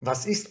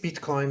Was ist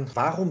Bitcoin?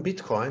 Warum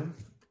Bitcoin?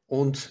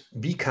 Und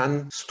wie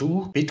kannst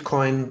du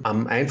Bitcoin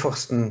am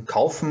einfachsten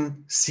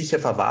kaufen, sicher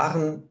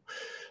verwahren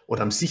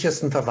oder am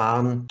sichersten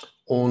verwahren?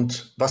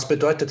 Und was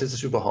bedeutet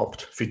es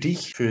überhaupt für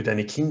dich, für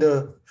deine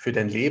Kinder, für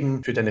dein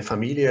Leben, für deine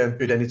Familie,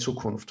 für deine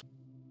Zukunft?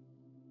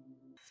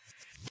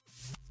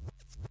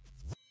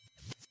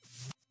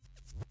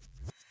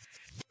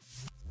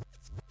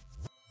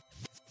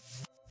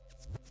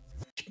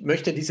 Ich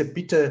möchte diese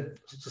Bitte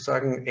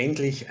sozusagen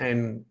endlich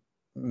eine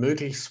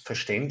möglichst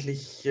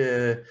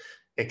verständliche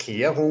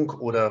Erklärung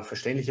oder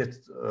verständliche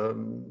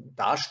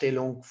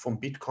Darstellung von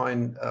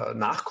Bitcoin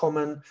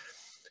nachkommen.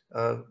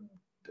 Äh,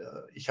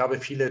 Ich habe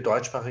viele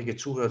deutschsprachige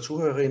Zuhörer,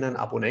 Zuhörerinnen,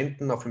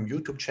 Abonnenten auf dem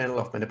YouTube-Channel,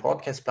 auf meiner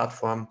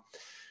Podcast-Plattform.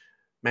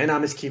 Mein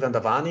Name ist Kivan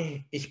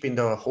Davani. Ich bin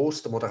der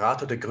Host, der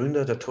Moderator, der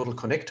Gründer der Total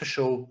Connector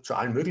Show zu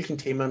allen möglichen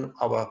Themen,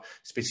 aber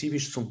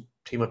spezifisch zum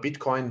Thema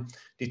Bitcoin,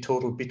 die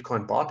Total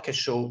Bitcoin Podcast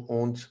Show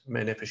und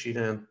meine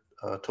verschiedenen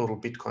Total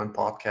Bitcoin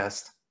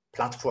Podcast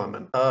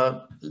Plattformen.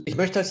 Ich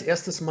möchte als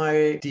erstes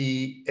mal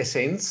die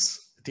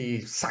Essenz,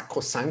 die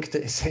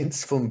sakrosankte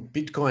Essenz von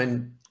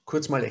Bitcoin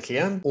kurz mal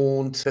erklären.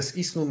 Und das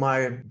ist nun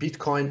mal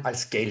Bitcoin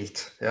als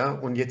Geld, ja,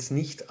 und jetzt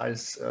nicht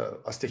als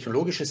aus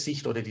technologischer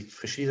Sicht oder die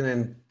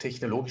verschiedenen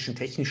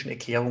technischen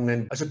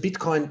Erklärungen. Also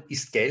Bitcoin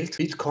ist Geld,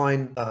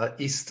 Bitcoin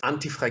ist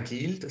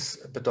antifragil.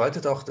 Das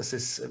bedeutet auch, dass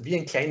es wie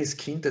ein kleines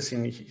Kind, das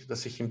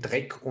sich im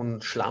Dreck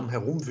und Schlamm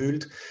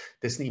herumwühlt,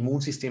 dessen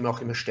Immunsystem auch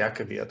immer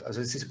stärker wird.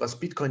 Also es ist, was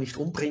Bitcoin nicht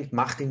umbringt,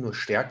 macht ihn nur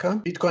stärker.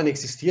 Bitcoin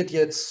existiert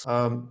jetzt, wir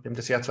haben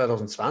das Jahr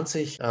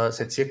 2020,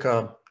 seit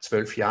circa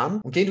 12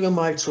 Jahren. Und gehen wir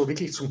mal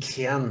wirklich zum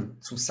Kern,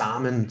 zum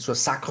Samen, zur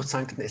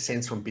sakrosankten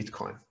Essenz von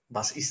Bitcoin.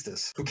 Was ist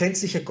es? Du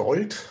kennst sicher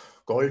Gold.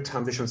 Gold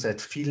haben wir schon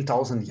seit vielen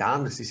tausend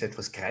Jahren. Das ist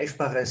etwas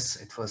Greifbares,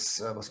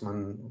 etwas,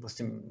 was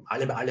die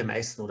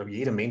allermeisten oder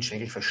jeder Mensch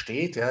eigentlich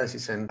versteht. Ja, es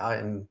ist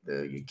ein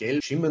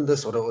gelb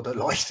schimmerndes oder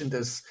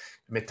leuchtendes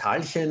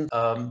Metallchen.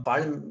 Vor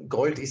allem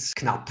Gold ist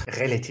knapp,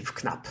 relativ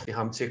knapp. Wir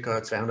haben ca.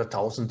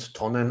 200.000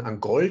 Tonnen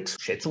an Gold,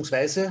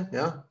 schätzungsweise,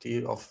 ja,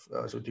 die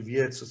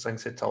wir jetzt sozusagen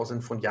seit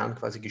tausenden von Jahren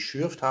quasi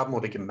geschürft haben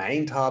oder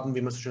gemeint haben,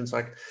 wie man so schön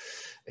sagt,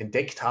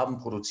 entdeckt haben,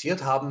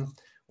 produziert haben.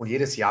 Und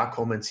jedes Jahr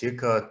kommen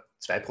ca.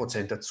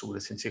 2% dazu.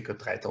 Das sind ca.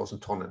 3.000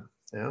 Tonnen.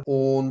 Ja.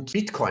 Und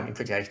Bitcoin im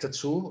Vergleich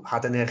dazu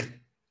hat eine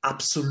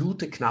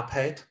absolute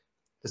Knappheit.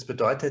 Das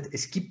bedeutet,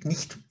 es gibt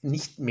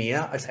nicht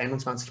mehr als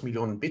 21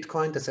 Millionen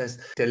Bitcoin. Das heißt,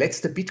 der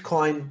letzte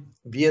Bitcoin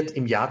wird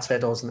im Jahr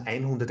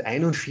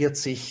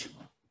 2141,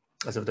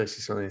 also das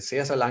ist eine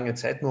sehr, sehr lange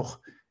Zeit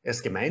noch,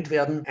 erst gemeint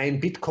werden. Ein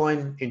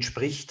Bitcoin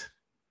entspricht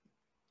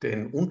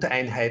den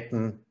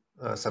Untereinheiten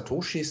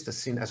Satoshis.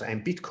 Das sind also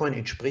ein Bitcoin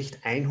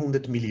entspricht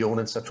 100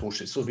 Millionen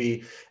Satoshis, so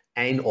wie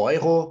 1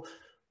 Euro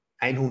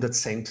 100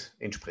 Cent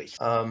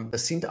entspricht.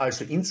 Das sind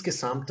also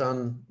insgesamt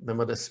dann, wenn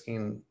man das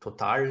in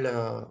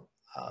totaler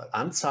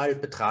Anzahl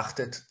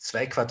betrachtet,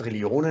 2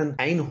 Quadrillionen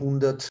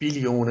 100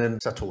 Billionen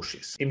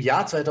Satoshis. Im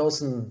Jahr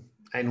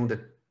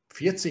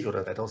 2140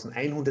 oder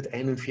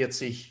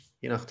 2141,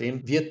 je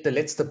nachdem, wird der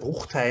letzte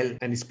Bruchteil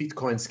eines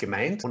Bitcoins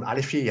gemeint und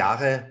alle 4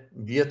 Jahre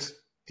wird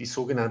die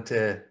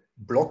sogenannte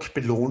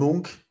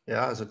Blockbelohnung,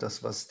 ja, also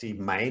das, was die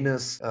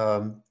Miners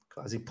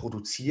quasi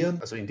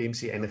produzieren, also indem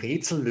sie ein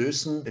Rätsel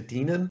lösen,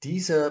 bedienen.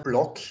 Diese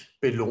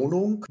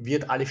Blockbelohnung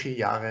wird alle 4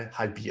 Jahre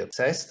halbiert.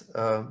 Das heißt,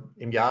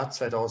 im Jahr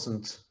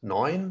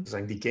 2009,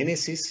 sozusagen die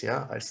Genesis,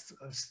 ja, als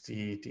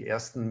die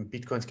ersten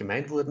Bitcoins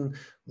gemeint wurden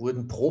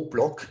pro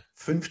Block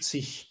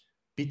 50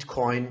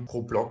 Bitcoin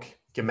pro Block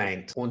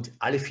gemeint. Und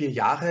alle 4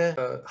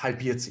 Jahre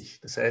halbiert sich.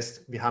 Das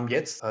heißt, wir haben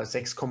jetzt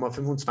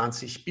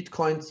 6,25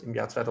 Bitcoins im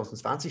Jahr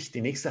 2020.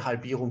 Die nächste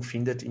Halbierung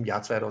findet im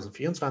Jahr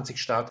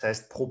 2024 statt. Das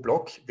heißt, pro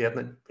Block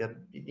werden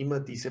immer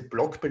diese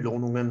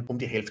Blockbelohnungen um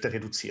die Hälfte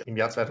reduziert. Im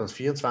Jahr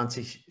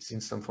 2024 sind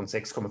es dann von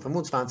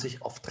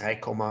 6,25 auf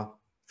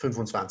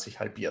 3,25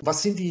 halbiert.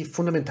 Was sind die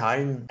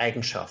fundamentalen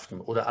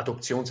Eigenschaften oder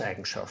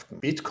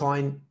Adoptionseigenschaften?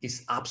 Bitcoin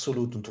ist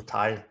absolut und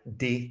total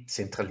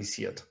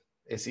dezentralisiert.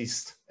 Es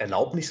ist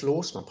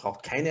erlaubnislos, man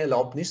braucht keine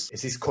Erlaubnis.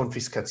 Es ist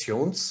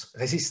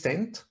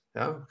konfiskationsresistent,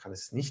 ja, man kann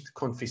es nicht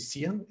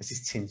konfiszieren. Es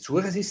ist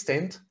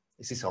zensurresistent,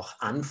 es ist auch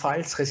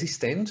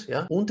anfallsresistent,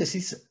 ja, und es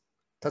ist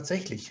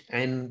tatsächlich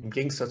im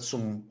Gegensatz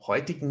zum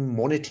heutigen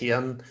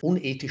monetären,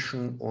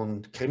 unethischen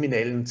und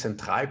kriminellen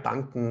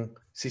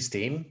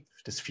Zentralbankensystem,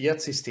 das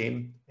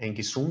Fiat-System, ein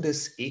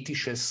gesundes,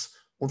 ethisches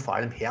und vor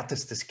allem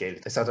härtestes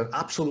Geld. Es hat ein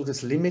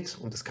absolutes Limit,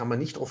 und das kann man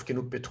nicht oft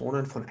genug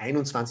betonen, von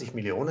 21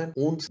 Millionen.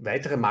 Und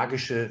weitere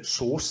magische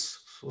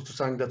Sauce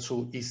sozusagen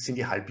dazu sind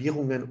die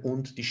Halbierungen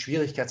und die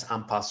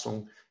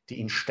Schwierigkeitsanpassung,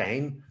 die in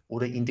Stein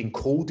oder in den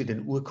Code, in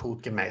den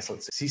Urcode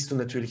gemeißelt sind. Siehst du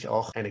natürlich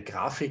auch eine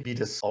Grafik, wie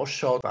das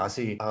ausschaut,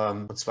 quasi,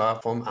 und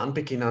zwar vom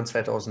Anbeginn an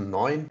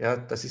 2009. Ja,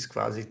 das ist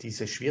quasi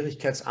diese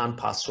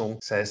Schwierigkeitsanpassung.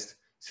 Das heißt,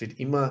 es wird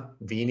immer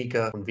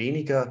weniger und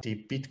weniger, die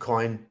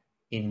Bitcoin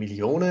in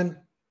Millionen,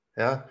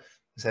 ja.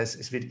 Das heißt,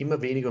 es wird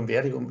immer weniger und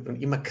weniger und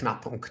immer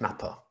knapper und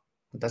knapper.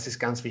 Und das ist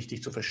ganz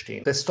wichtig zu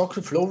verstehen. Das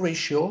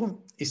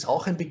Stock-to-Flow-Ratio ist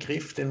auch ein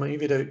Begriff, den man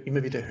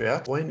immer wieder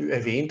hört. Vorhin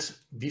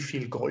erwähnt, wie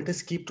viel Gold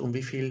es gibt und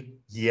wie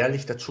viel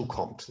jährlich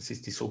dazukommt. Das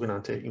ist die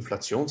sogenannte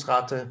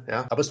Inflationsrate.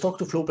 Ja. Aber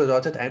Stock-to-Flow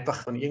bedeutet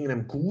einfach von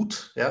irgendeinem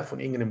Gut, ja, von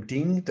irgendeinem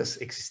Ding, das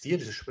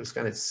existiert. Das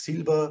kann jetzt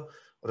Silber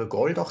oder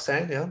Gold auch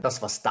sein, ja.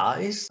 Das, was da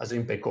ist, also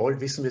bei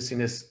Gold wissen wir, sind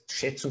es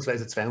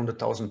schätzungsweise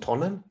 200.000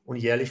 Tonnen und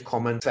jährlich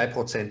kommen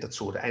 2%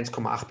 dazu oder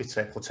 1,8 bis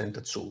 2%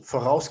 dazu.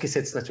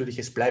 Vorausgesetzt natürlich,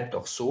 es bleibt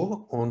auch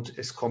so und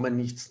es kommen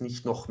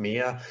nicht noch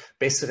mehr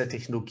bessere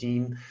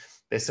Technologien,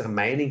 bessere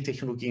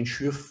Mining-Technologien,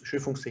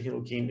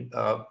 Schürfungstechnologien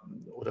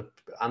oder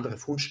andere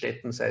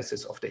Fundstätten, sei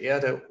es auf der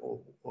Erde,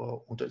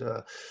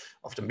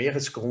 auf dem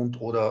Meeresgrund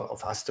oder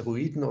auf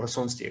Asteroiden oder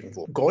sonst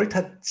irgendwo. Gold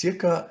hat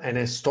circa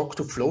eine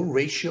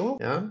Stock-to-Flow-Ratio,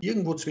 ja,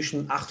 irgendwo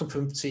zwischen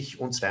 58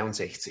 und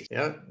 62,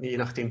 ja, je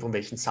nachdem, von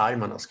welchen Zahlen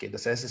man ausgeht.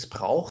 Das heißt, es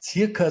braucht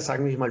circa,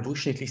 sagen wir mal,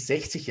 durchschnittlich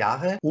 60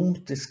 Jahre,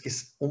 um den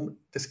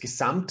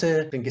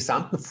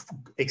gesamten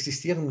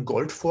existierenden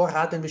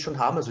Goldvorrat, den wir schon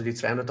haben, also die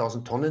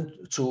 200.000 Tonnen,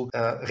 zu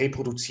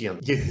reproduzieren.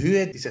 Je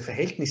höher diese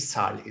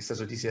Verhältniszahl ist,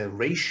 also diese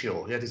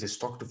Ratio, ja, diese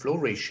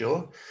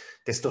Stock-to-Flow-Ratio,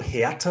 desto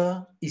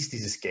härter ist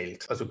dieses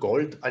Geld, also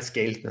Gold als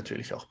Geld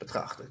natürlich auch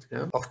betrachtet.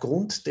 Ja.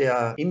 Aufgrund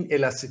der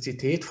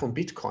Inelastizität von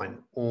Bitcoin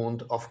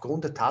und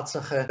aufgrund der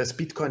Tatsache, dass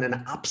Bitcoin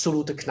eine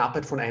absolute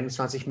Knappheit von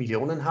 21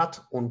 Millionen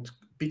hat und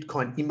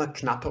Bitcoin immer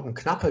knapper und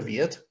knapper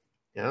wird,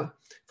 ja,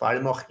 vor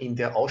allem auch in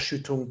der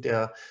Ausschüttung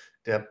der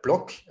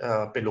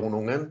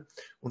Blockbelohnungen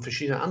und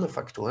verschiedene andere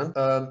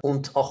Faktoren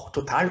und auch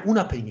total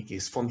unabhängig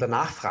ist von der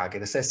Nachfrage.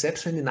 Das heißt,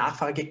 selbst wenn die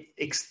Nachfrage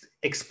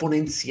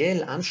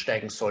exponentiell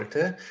ansteigen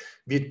sollte,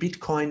 wird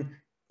Bitcoin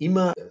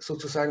immer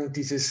sozusagen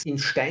dieses in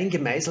Stein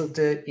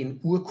gemeißelte,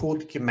 in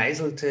Urcode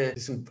gemeißelte,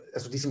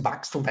 diesen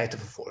Wachstum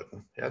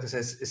weiterverfolgen. Ja, das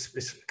heißt,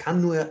 es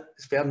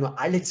werden nur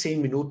alle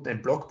 10 Minuten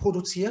ein Block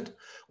produziert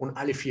und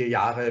alle 4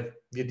 Jahre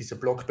wird diese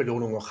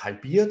Blockbelohnung auch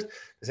halbiert.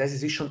 Das heißt,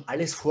 es ist schon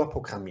alles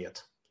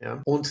vorprogrammiert. Ja.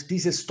 Und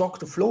dieses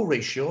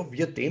Stock-to-Flow-Ratio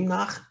wird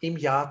demnach im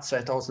Jahr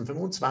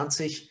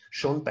 2025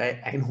 schon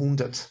bei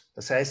 100.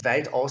 Das heißt,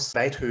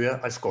 weit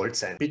höher als Gold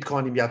sein.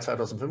 Bitcoin im Jahr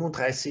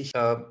 2035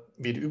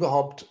 wird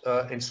überhaupt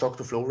ein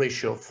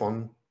Stock-to-Flow-Ratio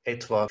von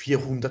etwa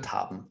 400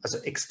 haben. Also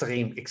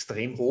extrem,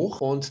 extrem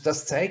hoch. Und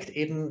das zeigt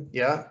eben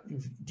ja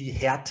die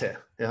Härte,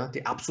 ja,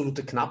 die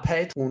absolute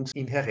Knappheit und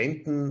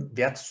inhärenten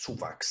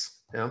Wertzuwachs.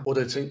 Ja,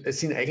 oder es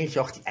sind eigentlich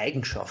auch die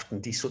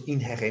Eigenschaften, die so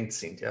inhärent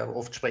sind. Ja.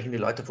 Oft sprechen die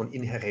Leute von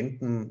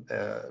inhärentem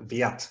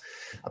Wert,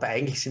 aber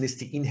eigentlich sind es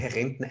die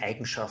inhärenten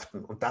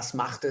Eigenschaften. Und das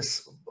macht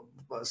es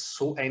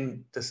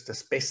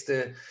das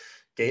beste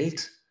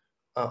Geld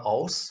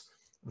aus,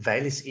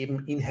 weil es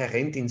eben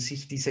inhärent in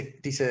sich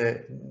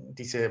diese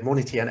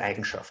monetären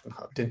Eigenschaften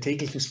hat. Den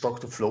täglichen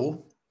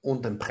Stock-to-Flow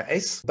und den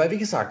Preis. Weil, wie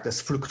gesagt, das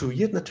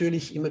fluktuiert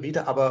natürlich immer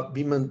wieder, aber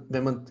wenn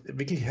man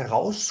wirklich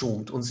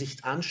herauszoomt und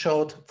sich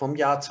anschaut vom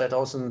Jahr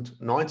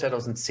 2009,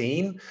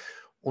 2010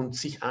 und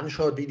sich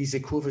anschaut, wie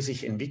diese Kurve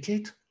sich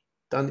entwickelt,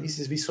 dann ist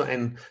es wie so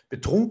ein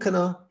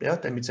Betrunkener, ja,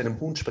 der mit seinem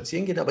Hund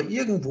spazieren geht, aber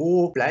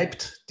irgendwo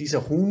bleibt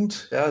dieser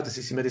Hund, ja, das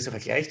ist immer dieser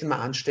Vergleich, den man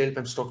anstellt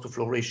beim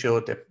Stock-to-Flow-Ratio,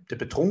 der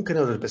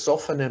Betrunkene oder der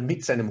Besoffene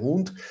mit seinem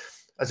Hund.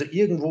 Also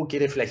irgendwo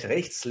geht er vielleicht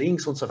rechts,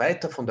 links und so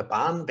weiter von der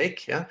Bahn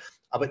weg, ja,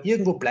 aber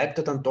irgendwo bleibt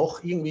er dann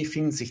doch, irgendwie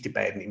finden sich die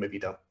beiden immer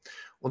wieder.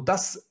 Und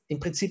das im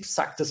Prinzip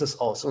sagt das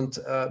aus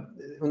und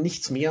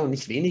nichts mehr und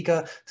nicht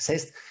weniger. Das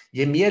heißt,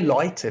 je mehr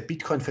Leute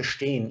Bitcoin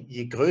verstehen,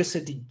 je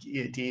größer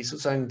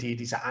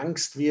diese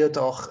Angst wird,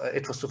 auch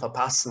etwas zu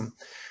verpassen,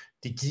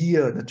 die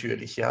Gier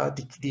natürlich, ja,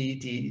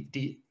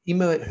 die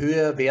immer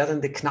höher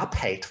werdende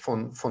Knappheit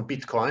von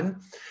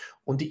Bitcoin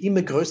und die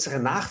immer größere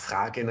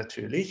Nachfrage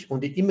natürlich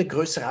und die immer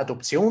größere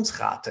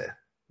Adoptionsrate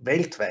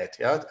weltweit.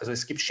 Ja, also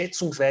es gibt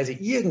schätzungsweise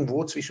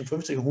irgendwo zwischen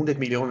 50 und 100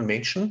 Millionen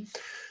Menschen,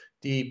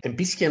 die ein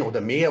bisschen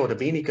oder mehr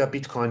oder weniger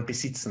Bitcoin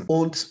besitzen.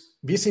 Und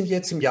wir sind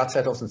jetzt im Jahr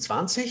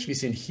 2020, wir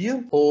sind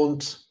hier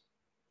und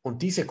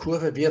diese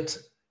Kurve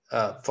wird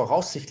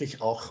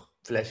voraussichtlich auch,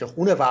 vielleicht auch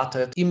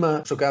unerwartet,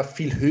 immer sogar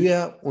viel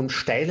höher und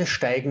steiler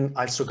steigen,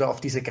 als sogar auf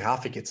diese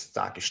Grafik jetzt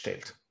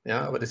dargestellt.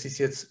 Ja, aber das ist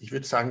jetzt, ich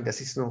würde sagen, das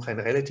ist noch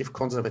eine relativ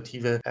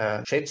konservative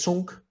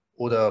Schätzung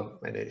oder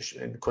eine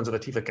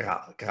konservative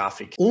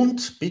Grafik.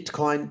 Und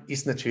Bitcoin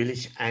ist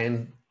natürlich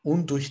eine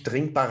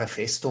undurchdringbare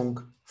Festung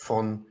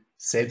von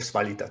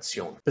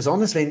Selbstvalidation.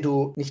 Besonders wenn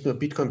du nicht nur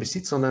Bitcoin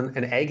besitzt, sondern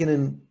einen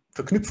eigenen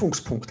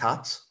Verknüpfungspunkt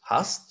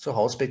hast zu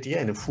Hause bei dir,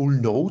 eine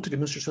Full Node, wie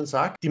man schon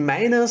sagt. Die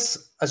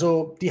Miners,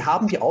 also die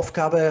haben die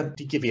Aufgabe,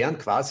 die gewähren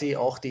quasi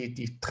auch,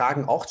 die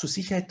tragen auch zur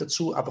Sicherheit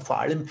dazu, aber vor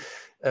allem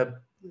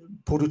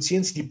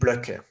produzieren sie die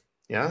Blöcke.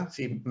 Ja?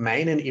 Sie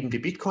minen eben die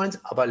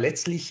Bitcoins, aber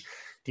letztlich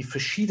die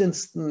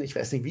verschiedensten, ich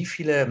weiß nicht, wie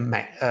viele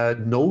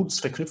Nodes,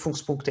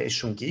 Verknüpfungspunkte es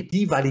schon gibt,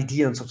 die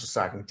validieren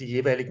sozusagen die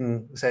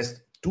jeweiligen, das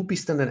heißt, du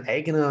bist dann deine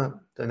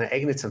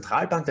eigene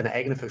Zentralbank, dein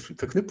eigener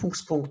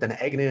Verknüpfungspunkt,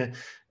 deine eigene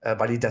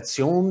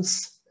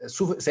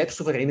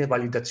selbstsouveräne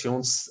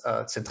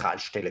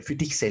Validationszentralstelle für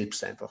dich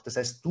selbst einfach. Das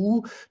heißt,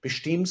 du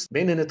bestimmst,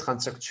 wenn eine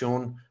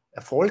Transaktion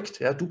erfolgt.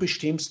 Ja, du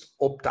bestimmst,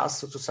 ob das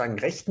sozusagen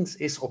rechtens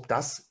ist, ob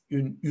das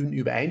in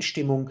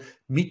Übereinstimmung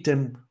mit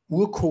dem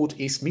Urcode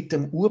ist, mit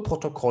dem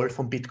Urprotokoll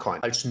von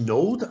Bitcoin. Als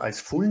Node, als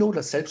Full Node,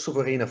 als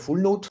selbstsouveräner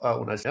Full Node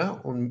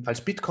und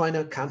als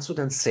Bitcoiner kannst du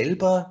dann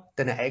selber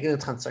deine eigenen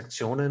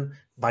Transaktionen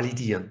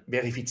validieren,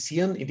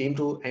 verifizieren, indem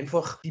du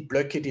einfach die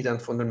Blöcke, die dann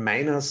von den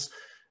Miners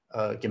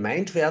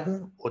gemeint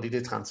werden oder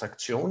die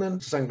Transaktionen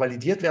sozusagen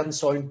validiert werden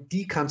sollen,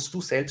 die kannst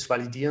du selbst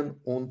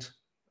validieren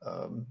und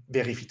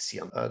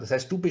verifizieren. Das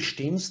heißt, du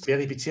bestimmst,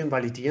 verifizieren,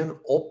 validieren,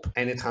 ob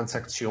eine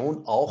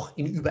Transaktion auch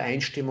in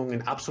Übereinstimmung,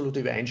 in absoluter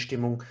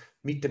Übereinstimmung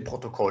mit dem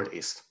Protokoll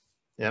ist.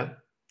 Ja?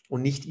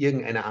 Und nicht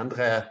irgendeine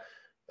andere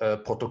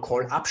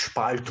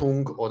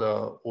Protokollabspaltung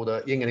oder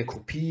irgendeine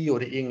Kopie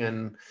oder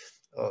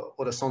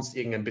oder sonst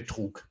irgendein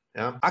Betrug.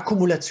 Ja?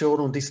 Akkumulation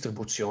und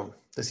Distribution.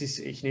 Das ist,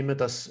 ich nehme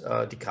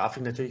die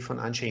Grafik natürlich von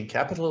Unchained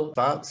Capital.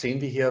 Da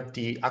sehen wir hier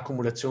die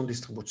Akkumulation,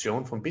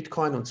 Distribution von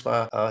Bitcoin. Und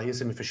zwar hier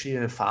sind wir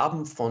verschiedene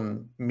Farben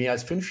von mehr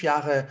als 5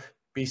 Jahre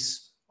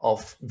bis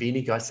auf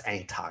weniger als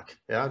 1 Tag.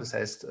 Ja, das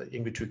heißt,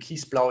 irgendwie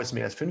türkisblau ist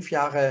mehr als 5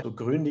 Jahre, so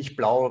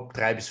grünlich-blau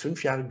 3 bis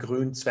 5 Jahre,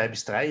 grün 2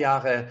 bis 3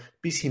 Jahre,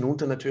 bis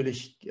hinunter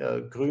natürlich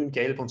grün,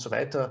 gelb und so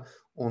weiter.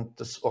 Und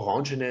das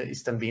Orangene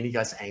ist dann weniger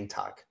als 1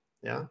 Tag.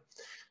 Ja.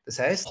 Das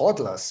heißt,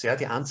 Hodlers, ja,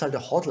 die Anzahl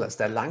der Hodlers,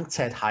 der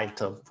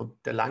Langzeithalter,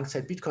 der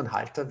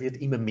Langzeit-Bitcoin-Halter wird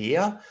immer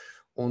mehr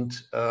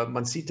und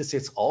man sieht es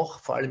jetzt auch,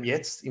 vor allem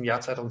jetzt im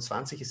Jahr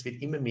 2020, es wird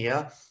immer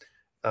mehr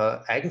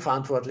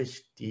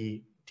eigenverantwortlich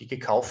die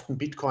gekauften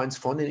Bitcoins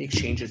von den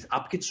Exchanges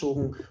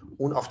abgezogen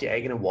und auf die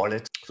eigene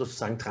Wallet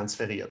sozusagen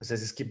transferiert. Das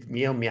heißt, es gibt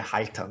mehr und mehr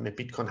Halter, mehr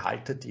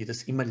Bitcoin-Halter, die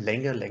das immer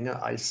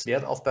länger als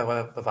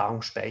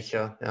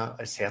Wertaufbewahrungsspeicher, ja,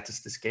 als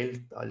härtestes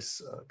Geld,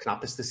 als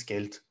knappestes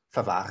Geld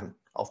verwahren.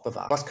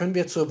 Aufbewahren. Was können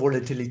wir zur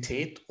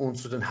Volatilität und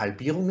zu den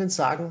Halbierungen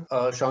sagen?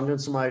 Schauen wir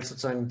uns mal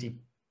sozusagen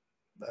die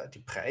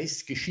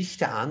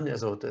Preisgeschichte an,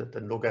 also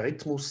den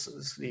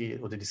Logarithmus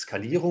oder die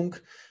Skalierung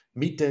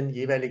mit den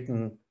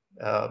jeweiligen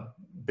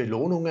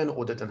Belohnungen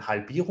oder den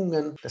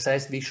Halbierungen. Das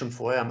heißt, wie ich schon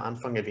vorher am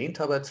Anfang erwähnt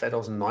habe,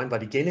 2009 war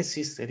die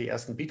Genesis, die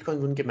ersten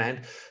Bitcoin wurden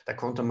gemeint. Da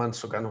konnte man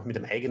sogar noch mit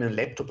einem eigenen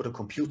Laptop oder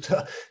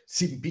Computer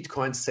 7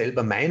 Bitcoins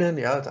selber meinen.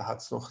 Ja, da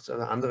hat es noch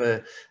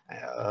andere,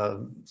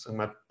 sagen wir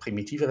mal,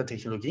 primitivere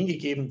Technologien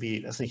gegeben,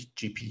 wie, das nicht,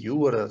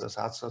 GPU oder das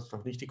hat es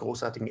noch nicht die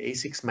großartigen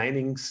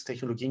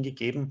ASICs-Mining-Technologien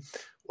gegeben.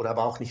 Oder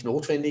aber auch nicht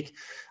notwendig.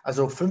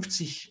 Also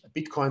 50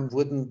 Bitcoin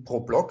wurden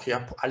pro Block,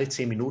 ja, alle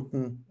 10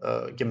 Minuten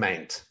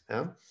gemeint.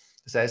 Ja.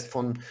 Das heißt,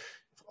 vom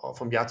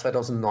Jahr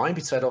 2009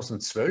 bis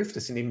 2012,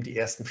 das sind eben die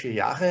ersten 4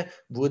 Jahre,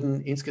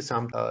 wurden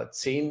insgesamt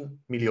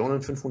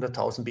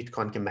 10.500.000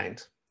 Bitcoin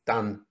gemeint.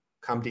 Dann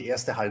kam die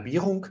erste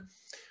Halbierung,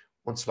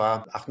 und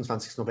zwar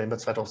 28. November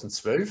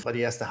 2012 war die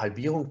erste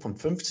Halbierung von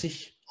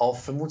 50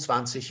 auf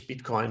 25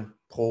 Bitcoin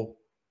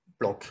pro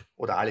Block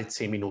oder alle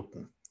 10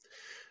 Minuten.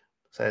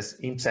 Das heißt,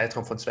 im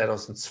Zeitraum von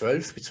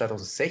 2012 bis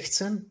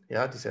 2016,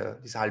 ja,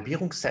 dieser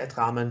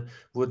Halbierungszeitrahmen,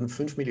 wurden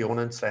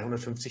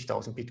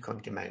 5.250.000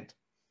 Bitcoin gemeint.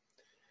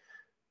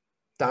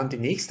 Dann die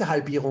nächste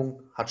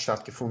Halbierung hat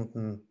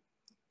stattgefunden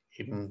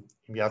eben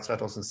im Jahr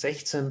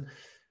 2016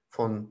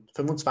 von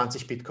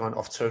 25 Bitcoin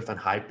auf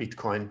 12,5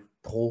 Bitcoin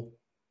pro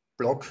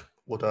Block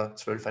oder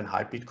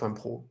 12,5 Bitcoin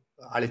pro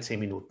alle 10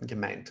 Minuten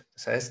gemeint.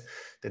 Das heißt,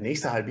 der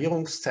nächste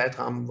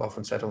Halbierungszeitraum war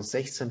von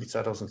 2016 bis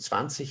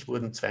 2020,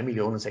 wurden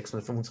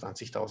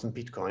 2.625.000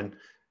 Bitcoin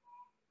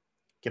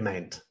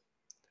gemeint.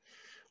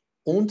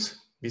 Und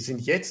wir sind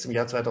jetzt im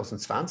Jahr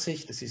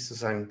 2020, das ist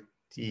sozusagen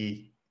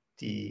die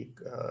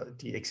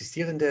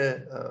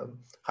existierende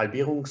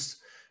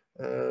Halbierungszeit,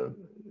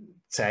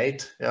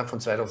 ja, von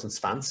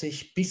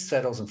 2020 bis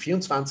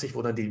 2024,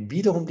 wo dann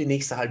wiederum die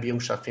nächste Halbierung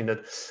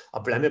stattfindet.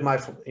 Aber bleiben wir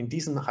mal in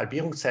diesem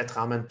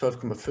Halbierungszeitrahmen,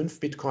 12,5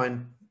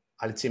 Bitcoin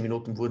alle 10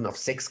 Minuten wurden auf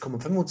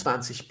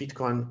 6,25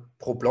 Bitcoin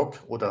pro Block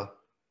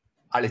oder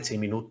alle 10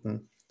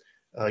 Minuten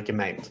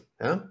gemeint,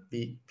 ja,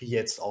 wie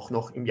jetzt auch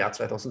noch im Jahr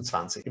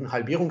 2020. Im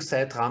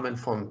Halbierungszeitrahmen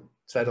von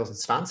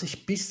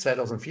 2020 bis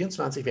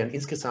 2024 werden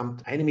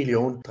insgesamt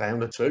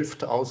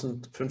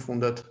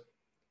 1.312.500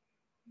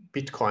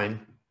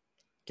 Bitcoin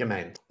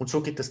gemeint. Und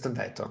so geht es dann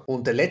weiter.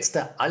 Und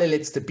der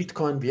allerletzte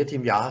Bitcoin wird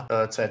im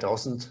Jahr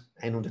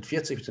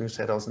 2140 bzw.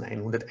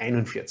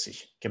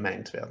 2141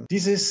 gemeint werden.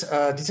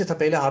 Diese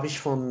Tabelle habe ich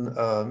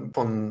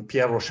von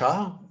Pierre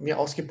Rochard mir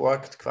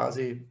ausgeborgt,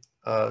 quasi.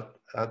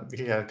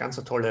 Wirklich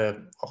ganz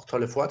tolle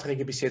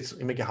Vorträge bis jetzt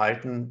immer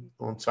gehalten.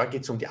 Und zwar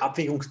geht es um die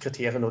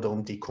Abwägungskriterien oder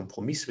um die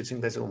Kompromisse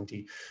beziehungsweise um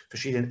die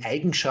verschiedenen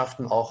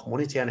Eigenschaften, auch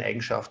monetären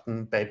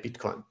Eigenschaften bei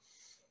Bitcoin.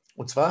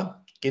 Und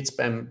zwar geht es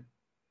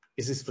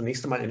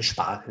zunächst einmal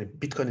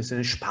Bitcoin ist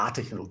eine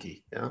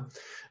Spartechnologie, ja,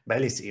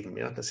 weil es eben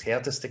das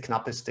härteste,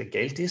 knappeste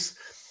Geld ist.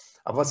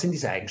 Aber was sind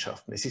diese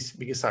Eigenschaften? Es ist,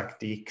 wie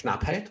gesagt, die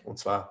Knappheit, und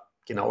zwar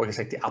genauer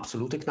gesagt die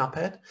absolute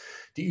Knappheit,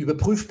 die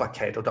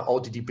Überprüfbarkeit oder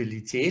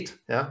Auditabilität,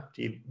 ja,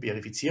 die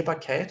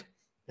Verifizierbarkeit,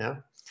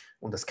 ja,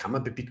 Und das kann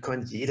man bei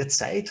Bitcoin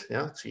jederzeit,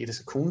 ja, zu jeder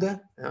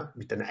Sekunde, ja,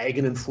 mit einer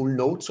eigenen Full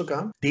Node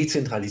sogar.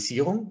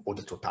 Dezentralisierung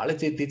oder totale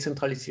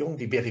Dezentralisierung,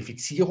 die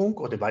Verifizierung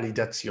oder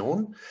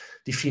Validation,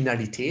 die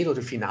Finalität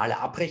oder finale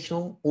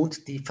Abrechnung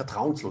und die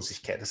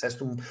Vertrauenslosigkeit. Das heißt,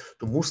 du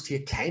musst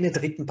hier keine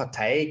dritten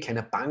Partei,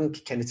 keine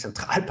Bank, keine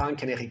Zentralbank,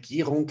 keine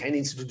Regierung, keine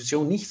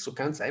Institution, nichts. Du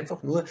kannst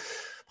einfach nur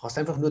brauchst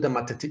einfach nur der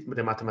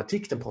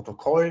Mathematik, dem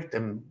Protokoll,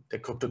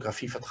 der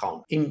Kryptographie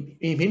vertrauen. Im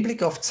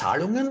Hinblick auf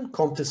Zahlungen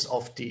kommt es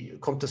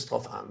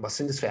darauf an. Was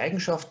sind es für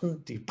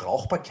Eigenschaften? Die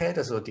Brauchbarkeit,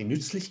 also die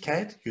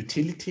Nützlichkeit,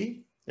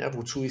 Utility, ja,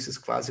 wozu ist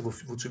es quasi,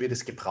 wozu wird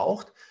es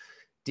gebraucht?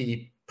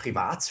 Die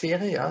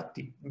Privatsphäre, ja,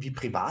 wie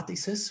privat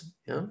ist es?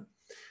 Ja?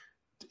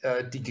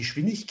 Die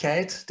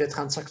Geschwindigkeit der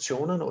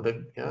Transaktionen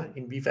oder ja,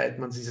 inwieweit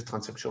man diese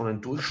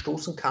Transaktionen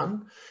durchstoßen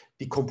kann,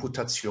 die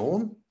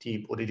Komputation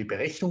oder die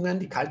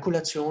Berechnungen, die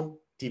Kalkulation,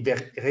 die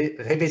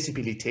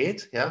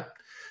Reversibilität, ja,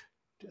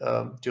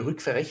 die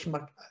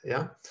Rückverrechenbarkeit,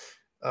 ja,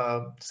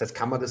 das heißt,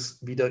 kann man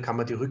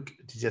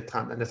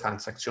eine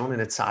Transaktion,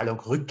 eine Zahlung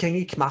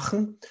rückgängig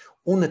machen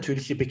und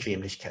natürlich die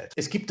Bequemlichkeit.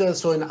 Es gibt da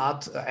so eine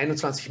Art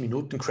 21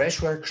 Minuten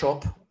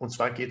Crash-Workshop und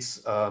zwar geht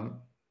es,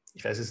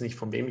 ich weiß jetzt nicht,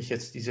 von wem ich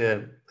jetzt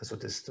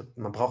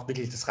man braucht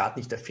wirklich das Rad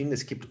nicht erfinden,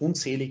 es gibt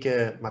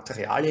unzählige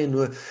Materialien,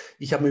 nur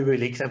ich habe mir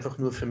überlegt, einfach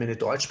nur für meine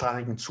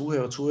deutschsprachigen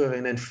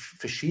Zuhörerinnen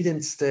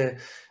verschiedenste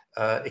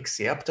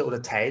Exzerpte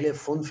oder Teile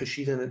von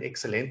verschiedenen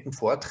exzellenten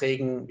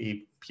Vorträgen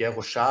wie Pierre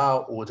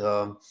Rochard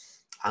oder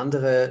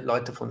andere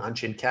Leute von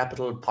Unchained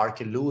Capital,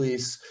 Parker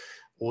Lewis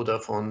oder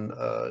von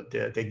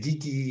der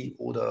Gigi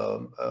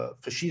oder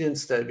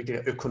verschiedenste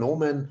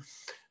Ökonomen,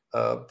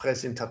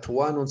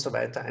 Präsentatoren und so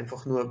weiter,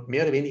 einfach nur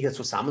mehr oder weniger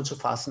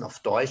zusammenzufassen auf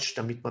Deutsch,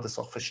 damit man das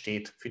auch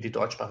versteht für die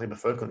deutschsprachige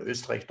Bevölkerung,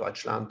 Österreich,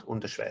 Deutschland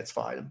und der Schweiz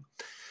vor allem.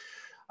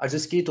 Also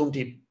es geht um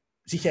die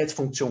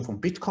Sicherheitsfunktion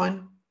von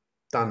Bitcoin,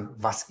 dann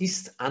was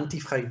ist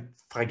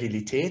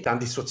Antifragilität, dann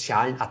die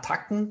sozialen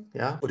Attacken,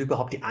 ja, oder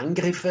überhaupt die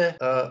Angriffe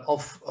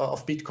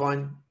auf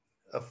Bitcoin,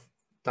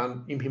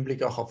 dann im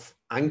Hinblick auch auf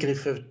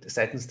Angriffe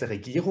seitens der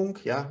Regierung.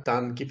 Ja.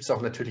 Dann gibt es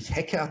auch natürlich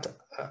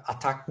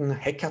Hackerattacken,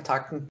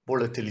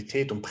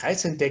 Volatilität und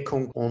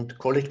Preisentdeckung und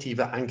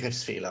kollektive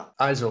Angriffsfehler.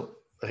 Also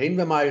reden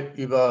wir mal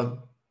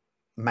über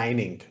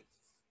Mining.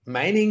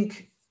 Mining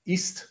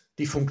ist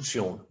die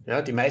Funktion,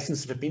 ja, die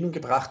meistens in Verbindung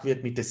gebracht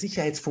wird mit der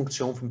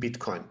Sicherheitsfunktion von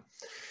Bitcoin.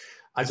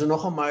 Also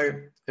noch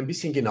einmal ein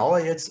bisschen genauer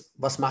jetzt,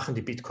 was machen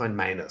die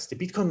Bitcoin-Miners? Die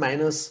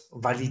Bitcoin-Miners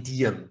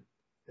validieren,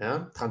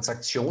 ja,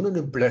 Transaktionen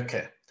und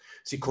Blöcke.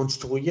 Sie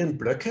konstruieren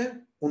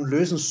Blöcke und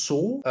lösen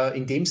so,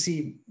 indem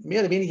sie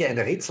mehr oder weniger ein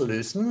Rätsel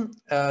lösen,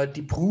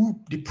 die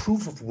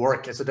Proof of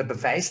Work, also der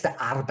Beweis der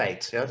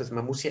Arbeit. Ja,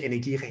 man muss ja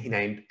Energie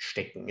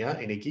hineinstecken. Ja,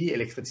 Energie,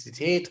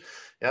 Elektrizität,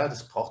 ja,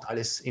 das braucht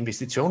alles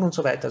Investitionen und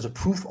so weiter. Also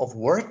Proof of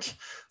Work,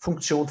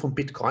 Funktion von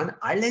Bitcoin,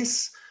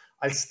 alles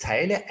als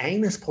Teile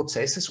eines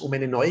Prozesses, um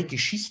eine neue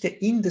Geschichte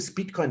in das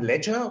Bitcoin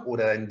Ledger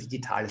oder ein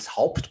digitales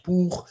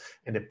Hauptbuch,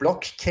 eine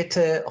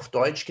Blockkette auf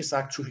Deutsch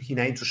gesagt,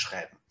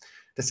 hineinzuschreiben.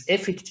 Das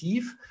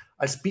effektiv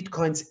als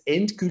Bitcoins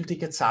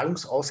endgültiger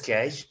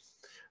Zahlungsausgleich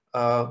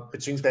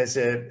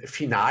beziehungsweise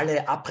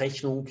finale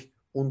Abrechnung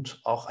und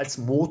auch als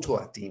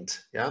Motor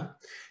dient. Ja?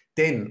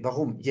 Denn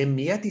warum? Je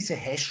mehr diese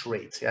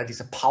Hashrate, ja,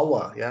 diese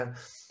Power, ja,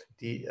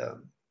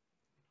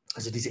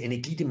 also diese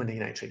Energie, die man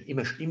hineinsteckt,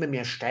 immer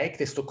mehr steigt,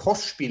 desto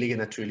kostspieliger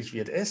natürlich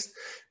wird es,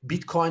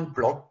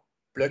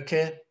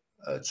 Bitcoin-Blöcke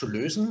zu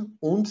lösen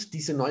und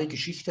diese neue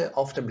Geschichte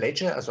auf dem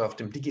Ledger, also auf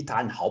dem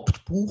digitalen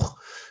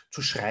Hauptbuch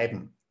zu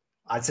schreiben.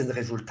 Als ein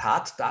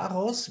Resultat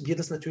daraus wird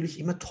es natürlich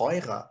immer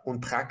teurer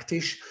und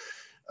praktisch,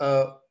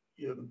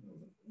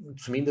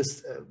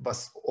 zumindest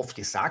was oft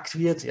gesagt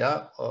wird,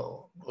 ja,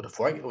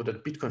 oder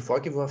Bitcoin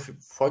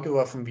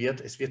vorgeworfen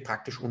wird, es wird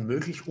praktisch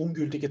unmöglich,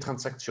 ungültige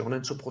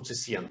Transaktionen zu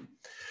prozessieren.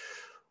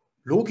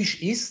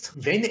 Logisch ist,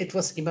 wenn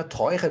etwas immer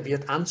teurer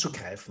wird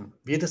anzugreifen,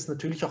 wird es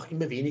natürlich auch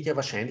immer weniger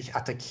wahrscheinlich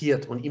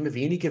attackiert und immer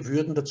weniger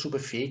würden dazu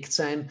befähigt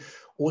sein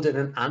oder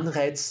einen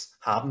Anreiz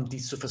haben,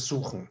 dies zu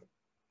versuchen.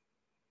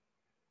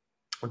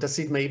 Und da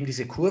sieht man eben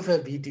diese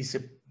Kurve, wie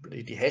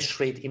die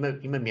Hashrate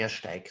immer mehr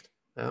steigt.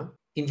 Ja.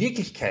 In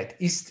Wirklichkeit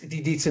ist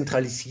die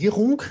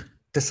Dezentralisierung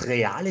das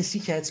reale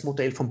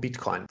Sicherheitsmodell von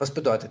Bitcoin. Was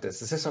bedeutet das?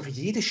 Das heißt, auf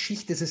jede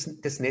Schicht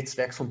des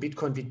Netzwerks von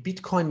Bitcoin wird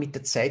Bitcoin mit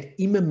der Zeit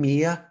immer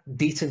mehr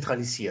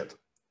dezentralisiert.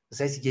 Das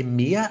heißt, je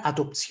mehr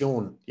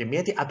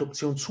die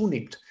Adoption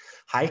zunimmt,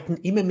 halten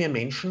immer mehr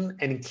Menschen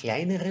einen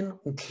kleineren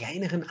und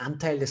kleineren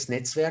Anteil des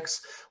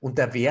Netzwerks und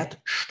der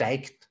Wert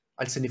steigt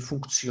als eine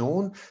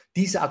Funktion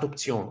dieser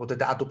Adoption oder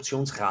der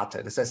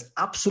Adoptionsrate. Das heißt,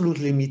 absolut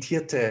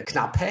limitierte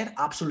Knappheit,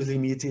 absolut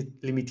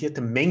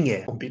limitierte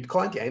Menge von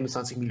Bitcoin, die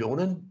 21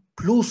 Millionen,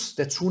 plus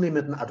der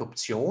zunehmenden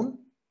Adoption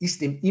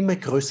ist ein immer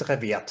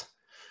größerer Wert.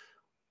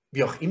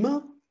 Wie auch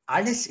immer,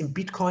 alles im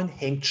Bitcoin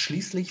hängt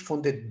schließlich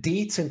von der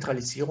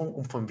Dezentralisierung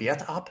und vom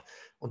Wert ab.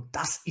 Und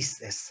das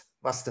ist es,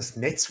 was das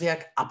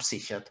Netzwerk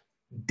absichert.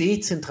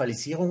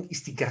 Dezentralisierung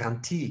ist die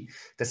Garantie,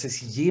 dass es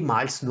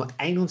jemals nur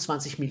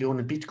 21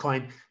 Millionen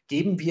Bitcoin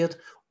geben wird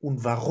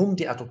und warum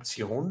die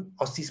Adoption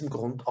aus diesem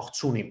Grund auch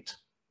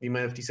zunimmt. wie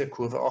man auf dieser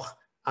Kurve auch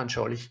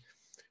anschaulich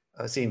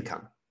sehen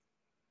kann.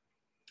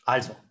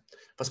 Also,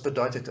 was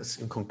bedeutet das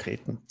im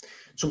Konkreten?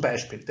 Zum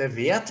Beispiel, der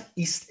Wert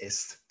ist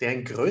es, der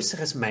ein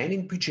größeres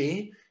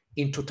Mining-Budget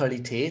in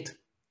Totalität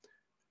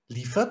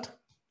liefert,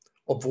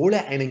 obwohl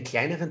er einen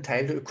kleineren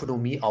Teil der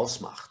Ökonomie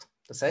ausmacht.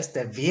 Das heißt,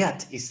 der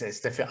Wert ist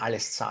es, der für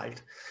alles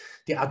zahlt.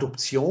 Die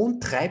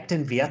Adoption treibt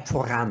den Wert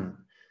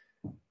voran.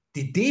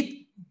 Die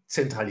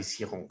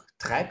Dezentralisierung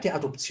treibt die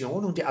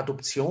Adoption und die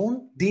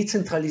Adoption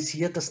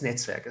dezentralisiert das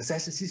Netzwerk. Das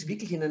heißt, es ist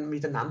wirklich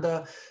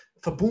miteinander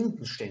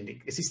verbunden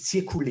ständig. Es ist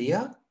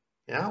zirkulär,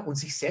 ja, und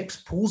sich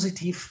selbst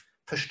positiv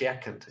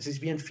verstärkend. Es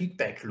ist wie ein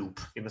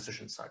Feedback-Loop, wie man so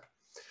schön sagt.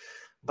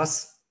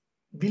 Was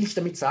will ich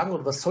damit sagen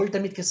oder was soll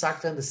damit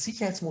gesagt werden? Das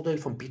Sicherheitsmodell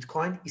von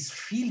Bitcoin ist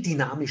viel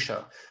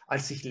dynamischer,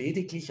 als sich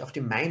lediglich auf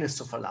die Miners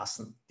zu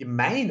verlassen. Die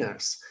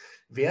Miners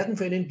werden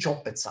für einen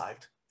Job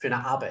bezahlt, für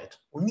eine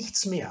Arbeit und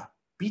nichts mehr.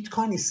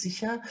 Bitcoin ist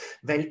sicher,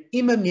 weil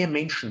immer mehr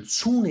Menschen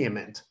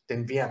zunehmend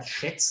den Wert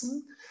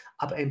schätzen,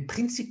 aber ein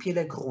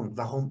prinzipieller Grund,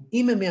 warum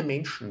immer mehr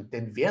Menschen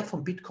den Wert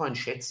von Bitcoin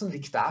schätzen,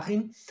 liegt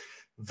darin,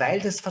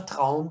 weil das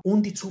Vertrauen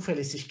und die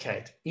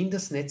Zuverlässigkeit in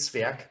das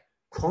Netzwerk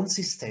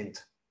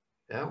konsistent,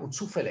 ja, und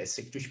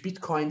zuverlässig durch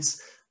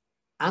Bitcoins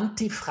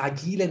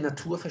antifragile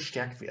Natur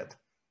verstärkt wird,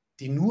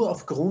 die nur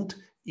aufgrund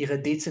ihrer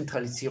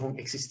Dezentralisierung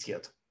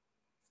existiert.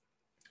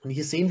 Und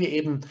hier sehen wir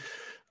eben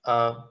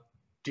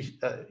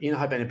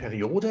innerhalb einer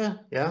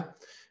Periode, ja,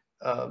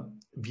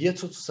 wird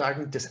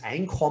sozusagen das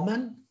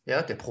Einkommen,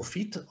 ja, der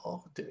Profit,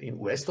 auch in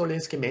US-Dollar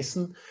ist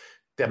gemessen,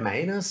 der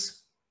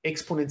Miners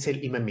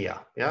exponentiell immer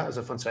mehr. Ja,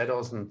 also von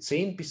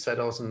 2010 bis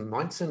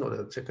 2019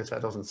 oder circa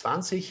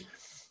 2020,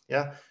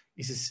 ja,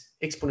 ist es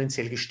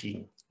exponentiell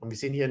gestiegen. Und wir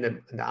sehen hier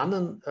in der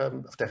anderen,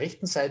 auf der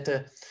rechten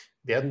Seite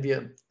sehen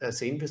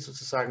wir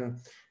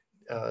sozusagen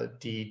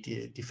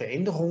die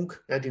Veränderung,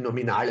 ja, die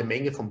nominale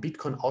Menge von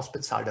Bitcoin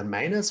ausbezahlt an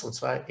Miners, und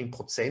zwar in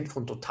Prozent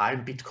von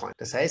totalen Bitcoin.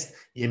 Das heißt,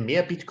 je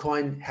mehr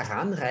Bitcoin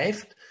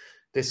heranreift,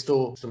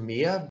 desto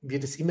mehr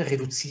wird es immer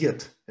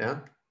reduziert.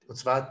 Ja? Und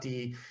zwar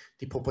die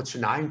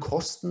proportionalen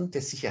Kosten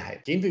der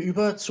Sicherheit. Gehen wir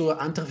über zur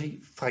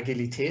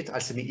Antifragilität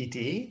als eine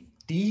Idee,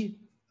 die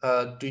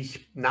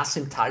durch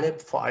Nassim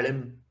Taleb vor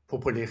allem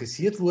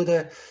popularisiert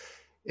wurde.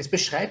 Es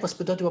beschreibt, was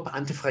bedeutet überhaupt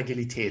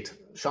Antifragilität?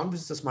 Schauen wir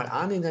uns das mal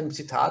an in einem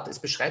Zitat. Es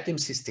beschreibt eben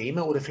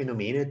Systeme oder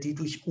Phänomene, die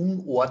durch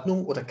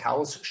Unordnung oder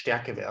Chaos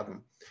stärker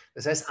werden.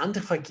 Das heißt,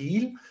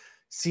 antifragil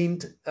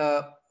sind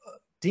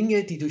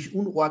Dinge, die durch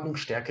Unordnung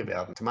stärker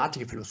werden.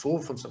 Mathematiker,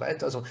 Philosoph und so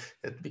weiter. Also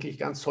er hat wirklich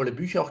ganz tolle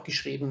Bücher auch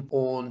geschrieben.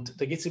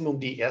 Und da geht es immer um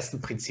die ersten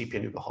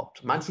Prinzipien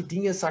überhaupt. Manche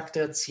Dinge, sagt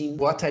er, ziehen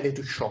Vorteile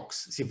durch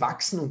Schocks. Sie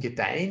wachsen und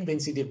gedeihen, wenn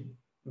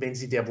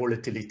sie der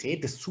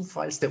Volatilität des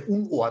Zufalls, der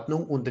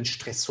Unordnung und den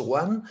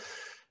Stressoren,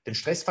 den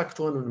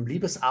Stressfaktoren und dem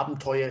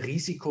Liebesabenteuer,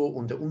 Risiko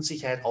und der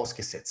Unsicherheit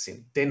ausgesetzt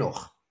sind.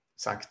 Dennoch,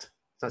 sagt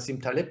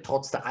Nassim Taleb,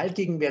 trotz der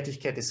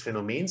Allgegenwärtigkeit des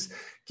Phänomens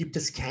gibt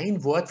es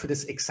kein Wort für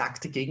das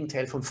exakte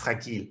Gegenteil von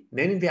fragil.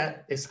 Nennen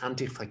wir es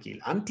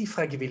antifragil.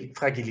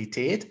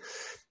 Antifragilität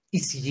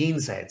ist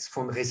jenseits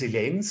von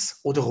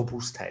Resilienz oder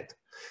Robustheit.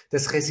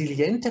 Das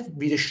Resiliente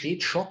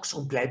widersteht Schocks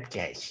und bleibt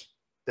gleich.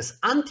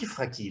 Das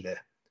Antifragile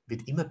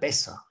wird immer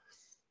besser.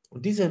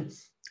 Und diese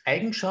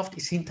Eigenschaft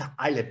ist hinter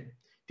allem,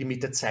 die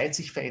mit der Zeit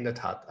sich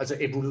verändert hat. Also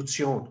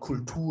Evolution,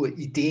 Kultur,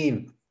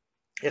 Ideen,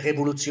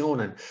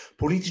 Revolutionen,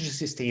 politische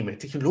Systeme,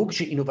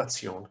 technologische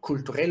Innovation,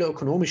 kultureller,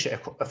 ökonomischer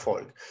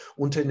Erfolg,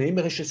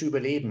 unternehmerisches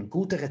Überleben,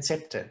 gute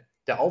Rezepte,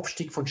 der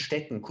Aufstieg von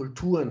Städten,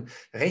 Kulturen,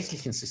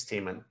 rechtlichen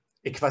Systemen,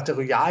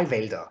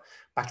 Äquatorialwälder,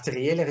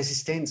 bakterielle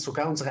Resistenz,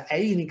 sogar unsere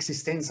eigene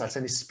Existenz als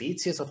eine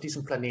Spezies auf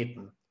diesem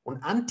Planeten.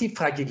 Und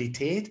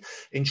Antifragilität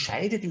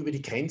entscheidet über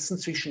die Grenzen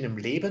zwischen dem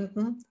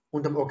Lebenden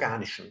und dem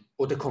Organischen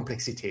oder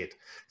Komplexität.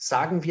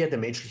 Sagen wir der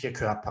menschliche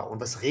Körper.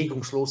 Und was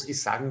regungslos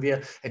ist, sagen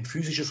wir ein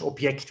physisches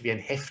Objekt wie ein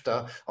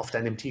Hefter auf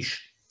deinem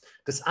Tisch.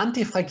 Das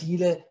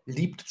Antifragile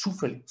liebt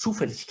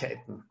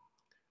Zufälligkeiten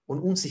und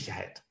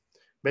Unsicherheit,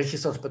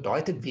 welches das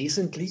bedeutet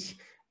wesentlich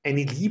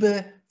eine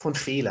Liebe von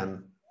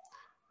Fehlern,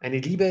 eine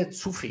Liebe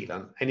zu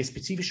Fehlern, eine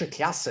spezifische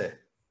Klasse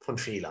von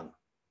Fehlern.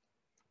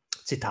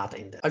 Zitat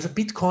Ende. Also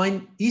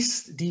Bitcoin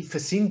ist die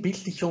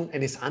Versinnbildlichung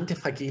eines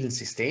antifragilen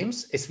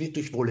Systems. Es wird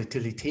durch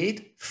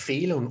Volatilität,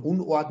 Fehler und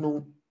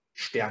Unordnung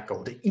stärker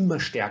oder immer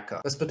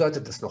stärker. Was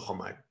bedeutet das noch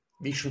einmal?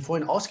 Wie ich schon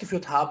vorhin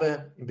ausgeführt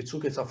habe, in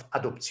Bezug jetzt auf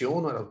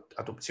Adoption oder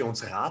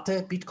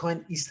Adoptionsrate,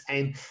 Bitcoin ist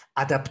ein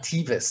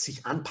adaptives,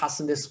 sich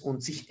anpassendes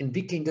und sich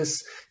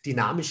entwickelndes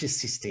dynamisches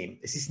System.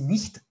 Es ist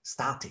nicht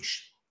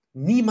statisch.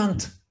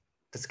 Niemand,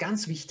 das ist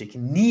ganz wichtig,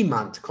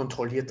 niemand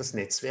kontrolliert das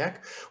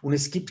Netzwerk und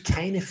es gibt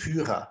keine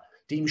Führer,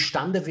 die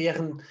imstande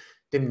wären,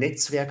 dem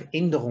Netzwerk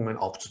Änderungen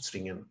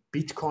aufzuzwingen.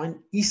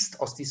 Bitcoin ist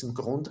aus diesem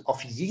Grund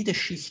auf jede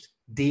Schicht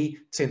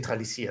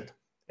dezentralisiert.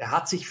 Er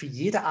hat sich für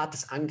jede Art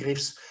des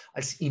Angriffs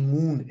als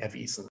immun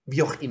erwiesen.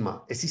 Wie auch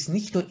immer. Es ist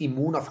nicht nur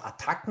immun auf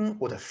Attacken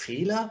oder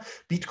Fehler.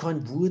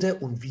 Bitcoin wurde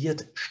und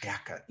wird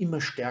stärker, immer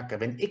stärker,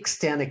 wenn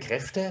externe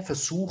Kräfte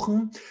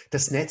versuchen,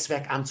 das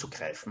Netzwerk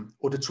anzugreifen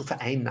oder zu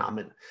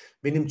vereinnahmen.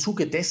 Wenn im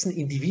Zuge dessen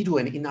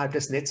Individuen innerhalb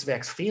des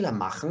Netzwerks Fehler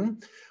machen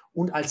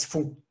und als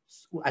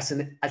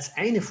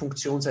eine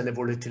Funktion seiner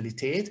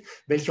Volatilität,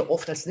 welche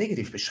oft als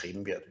negativ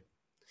beschrieben wird.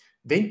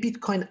 Wenn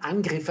Bitcoin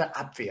Angriffe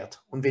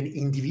abwehrt und wenn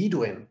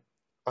Individuen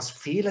aus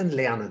Fehlern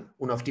lernen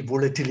und auf die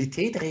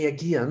Volatilität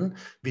reagieren,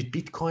 wird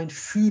Bitcoin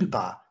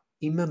fühlbar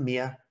immer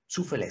mehr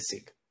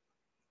zuverlässig.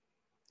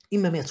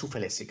 Immer mehr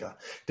zuverlässiger.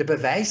 Der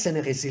Beweis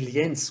seiner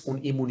Resilienz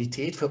und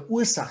Immunität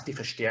verursacht die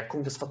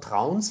Verstärkung des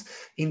Vertrauens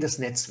in das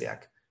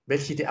Netzwerk,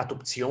 welche die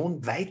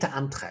Adoption weiter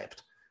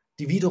antreibt,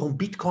 die wiederum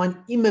Bitcoin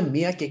immer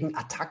mehr gegen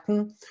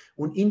Attacken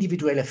und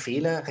individuelle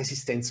Fehler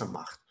resistenter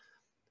macht.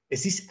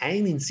 Es ist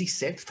eine in sich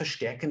selbst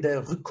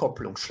verstärkende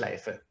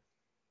Rückkopplungsschleife.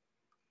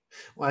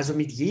 Also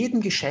mit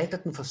jedem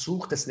gescheiterten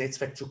Versuch, das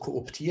Netzwerk zu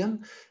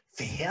kooptieren,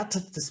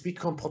 verhärtet das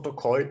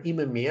Bitcoin-Protokoll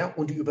immer mehr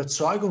und die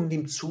Überzeugung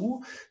nimmt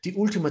zu, die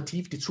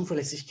ultimativ die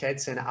Zuverlässigkeit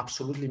seiner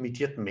absolut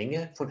limitierten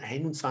Menge von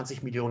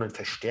 21 Millionen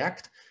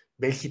verstärkt,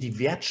 welche die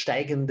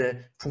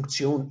wertsteigende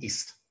Funktion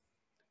ist.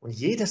 Und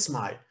jedes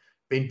Mal,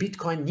 wenn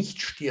Bitcoin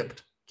nicht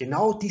stirbt,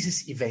 genau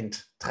dieses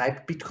Event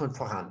treibt Bitcoin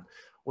voran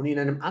und in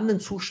einem anderen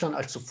Zustand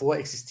als zuvor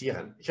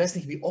existieren. Ich weiß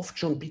nicht, wie oft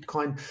schon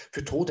Bitcoin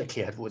für tot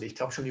erklärt wurde. Ich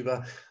glaube schon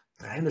über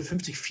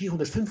 350,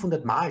 400,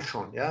 500 Mal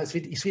schon. Ja, es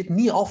wird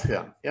nie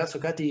aufhören. Ja,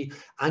 sogar die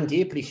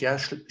angeblich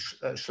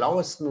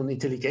schlauesten und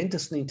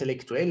intelligentesten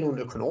Intellektuellen und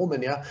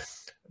Ökonomen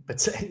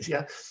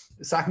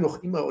sagen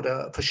noch immer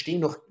oder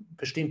verstehen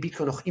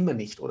Bitcoin noch immer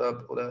nicht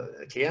oder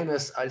erklären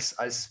es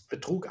als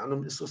Betrug an.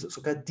 Und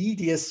sogar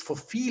die es vor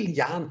vielen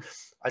Jahren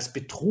als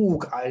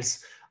Betrug,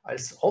 als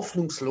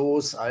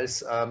hoffnungslos,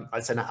 als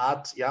eine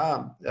Art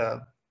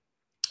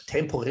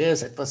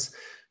temporäres etwas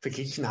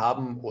verglichen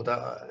haben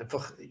oder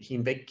einfach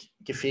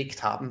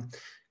hinweggefegt haben,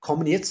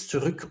 kommen jetzt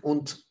zurück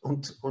und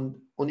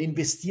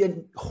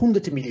investieren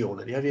hunderte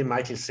Millionen, ja, wie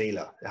Michael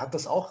Saylor. Er hat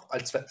das auch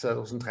als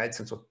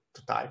 2013 so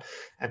total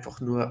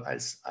einfach nur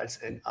als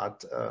eine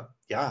Art,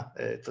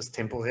 etwas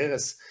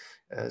Temporäres,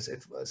 als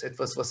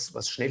etwas,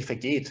 was schnell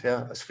vergeht,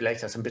 ja,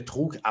 vielleicht als ein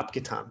Betrug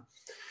abgetan.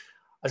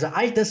 Also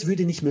all das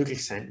würde nicht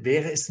möglich sein,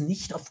 wäre es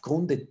nicht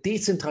aufgrund der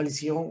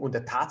Dezentralisierung und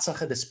der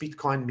Tatsache, dass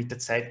Bitcoin mit der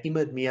Zeit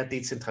immer mehr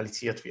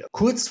dezentralisiert wird.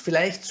 Kurz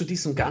vielleicht zu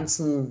diesem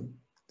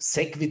ganzen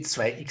SegWit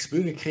 2x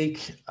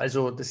Bürgerkrieg.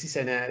 Also das ist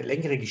eine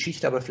längere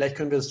Geschichte, aber vielleicht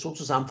können wir das so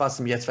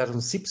zusammenfassen. Im Jahr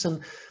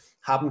 2017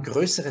 haben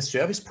größere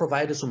Service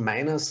Providers und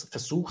Miners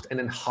versucht,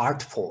 einen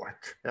Hard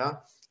Fork,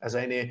 ja, also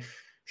eine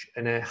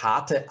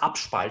harte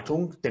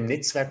Abspaltung dem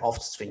Netzwerk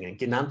aufzuzwingen,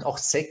 genannt auch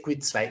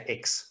SegWit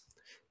 2x.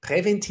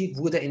 Präventiv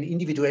wurde ein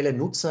individueller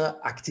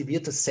Nutzer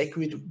aktivierter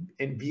SegWit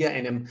via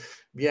einem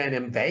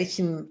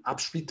weichen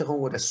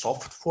Absplitterung oder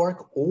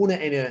Softfork ohne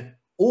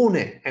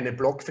eine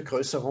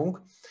Blockvergrößerung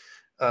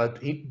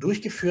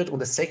durchgeführt und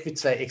das SegWit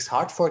 2x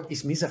Hardfork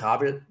ist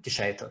miserabel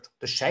gescheitert.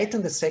 Das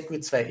Scheitern des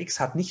SegWit 2x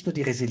hat nicht nur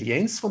die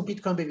Resilienz von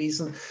Bitcoin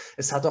bewiesen,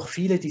 es hat auch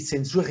viele die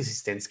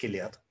Zensurresistenz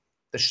gelehrt.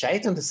 Das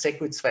Scheitern des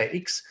SegWit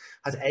 2x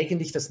hat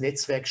eigentlich das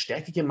Netzwerk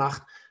stärker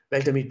gemacht,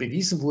 weil damit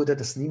bewiesen wurde,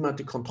 dass niemand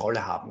die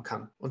Kontrolle haben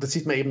kann. Und da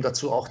sieht man eben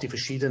dazu auch die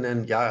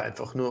verschiedenen,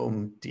 einfach nur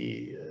um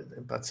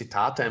ein paar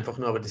Zitate einfach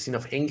nur, aber die sind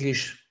auf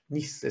Englisch.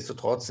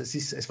 Nichtsdestotrotz,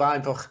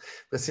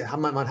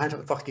 man hat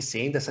einfach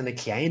gesehen, dass eine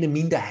kleine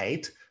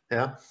Minderheit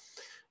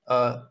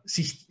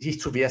sich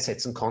zur Wehr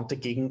setzen konnte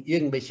gegen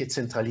irgendwelche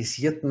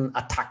zentralisierten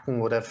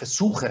Attacken oder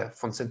Versuche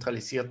von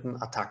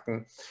zentralisierten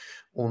Attacken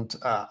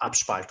und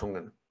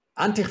Abspaltungen.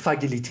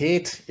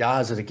 Antifragilität,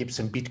 also da gibt es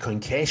einen Bitcoin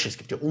Cash, es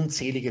gibt ja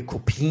unzählige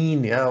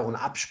Kopien und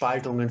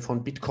Abspaltungen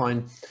von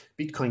Bitcoin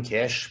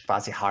Cash,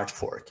 quasi Hard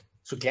Fork.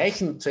 Zur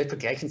etwa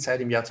gleichen Zeit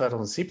im Jahr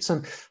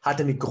 2017 hat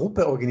eine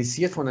Gruppe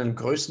organisiert von einem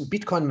größten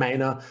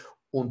Bitcoin-Miner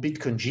und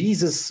Bitcoin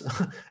Jesus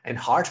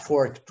ein Hard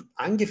Fork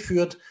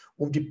angeführt,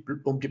 um die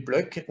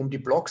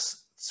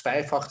Blocks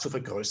zweifach zu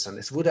vergrößern.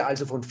 Es wurde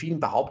also von vielen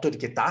behauptet,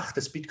 gedacht,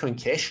 dass Bitcoin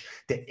Cash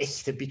der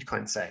echte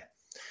Bitcoin sei.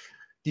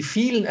 Die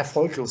vielen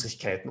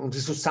Erfolglosigkeiten und die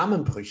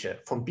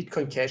Zusammenbrüche von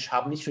Bitcoin Cash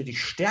haben nicht nur die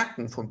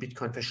Stärken von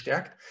Bitcoin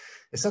verstärkt,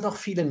 es hat auch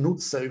viele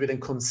Nutzer über den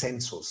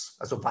Konsensus,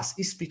 also was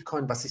ist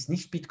Bitcoin, was ist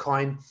nicht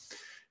Bitcoin,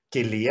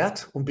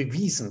 gelehrt und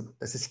bewiesen,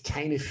 dass es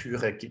keine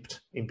Führer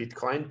gibt in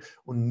Bitcoin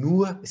und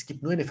es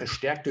gibt nur eine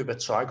verstärkte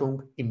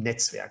Überzeugung im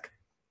Netzwerk.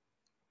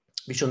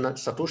 Wie schon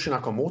Satoshi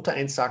Nakamoto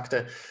einst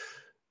sagte,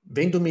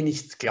 wenn du mir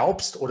nicht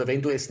glaubst oder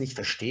wenn du es nicht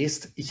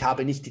verstehst, ich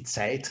habe nicht die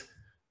Zeit,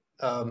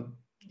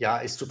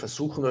 es zu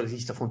versuchen oder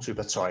dich davon zu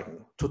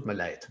überzeugen. Tut mir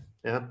leid.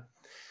 Ja.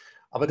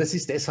 Aber das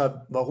ist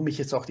deshalb, warum ich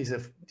jetzt auch diese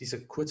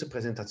relativ kurzen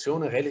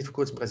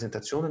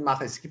Präsentationen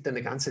mache. Es gibt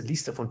eine ganze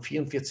Liste von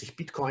 44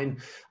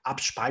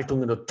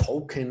 Bitcoin-Abspaltungen oder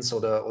Tokens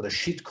oder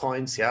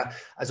Shitcoins. Ja.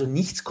 Also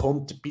nichts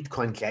kommt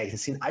Bitcoin gleich.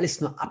 Es sind alles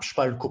nur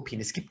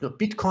Abspaltkopien. Es gibt nur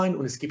Bitcoin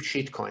und es gibt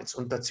Shitcoins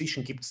und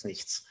dazwischen gibt es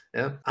nichts.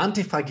 Ja?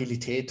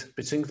 Antifragilität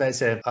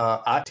beziehungsweise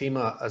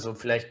Thema, also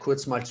vielleicht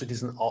kurz mal zu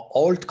diesen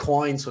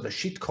Altcoins oder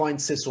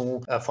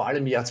Shitcoin-Saison, vor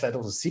allem im Jahr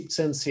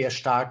 2017 sehr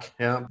stark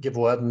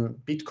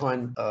geworden.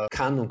 Bitcoin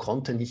kann und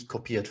konnte nicht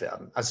kopiert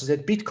werden. Also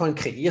seit Bitcoin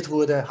kreiert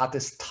wurde, hat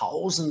es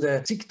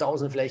Tausende,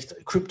 zigtausende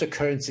vielleicht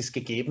Cryptocurrencies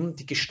gegeben,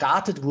 die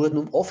gestartet wurden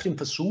und oft im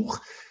Versuch,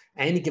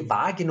 einige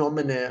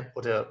wahrgenommene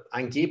oder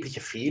angebliche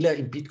Fehler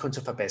im Bitcoin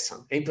zu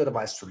verbessern. Entweder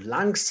war es zu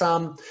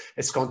langsam,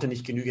 es konnte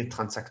nicht genügend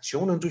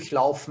Transaktionen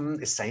durchlaufen,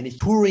 es sei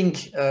nicht Turing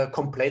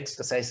komplett,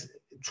 das heißt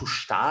zu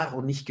starr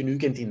und nicht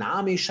genügend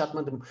dynamisch, hat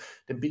man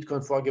dem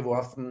Bitcoin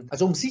vorgeworfen.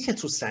 Also um sicher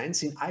zu sein,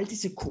 sind all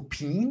diese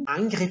Kopien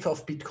Angriffe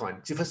auf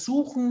Bitcoin. Sie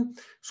versuchen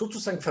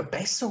sozusagen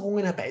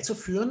Verbesserungen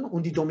herbeizuführen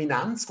und die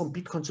Dominanz von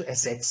Bitcoin zu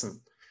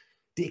ersetzen.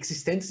 Die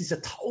Existenz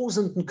dieser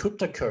tausenden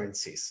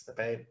Cryptocurrencies,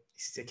 dabei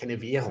ist es ja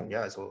keine Währung,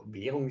 ja, also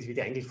Währung wird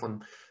ja eigentlich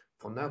von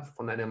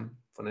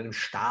einem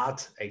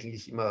Staat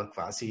eigentlich immer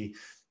quasi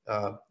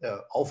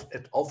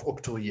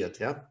aufoktroyiert,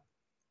 ja.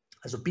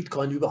 Also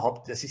Bitcoin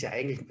überhaupt, das ist ja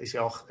eigentlich,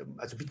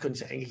 also Bitcoin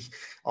ist ja eigentlich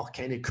auch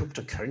keine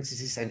Cryptocurrency,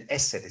 es ist ein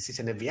Asset, es ist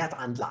eine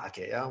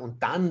Wertanlage, ja,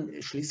 und dann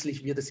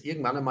schließlich wird es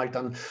irgendwann einmal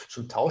dann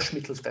zum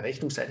Tauschmittel,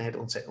 Verrechnungseinheit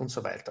und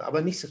so weiter.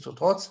 Aber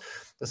nichtsdestotrotz,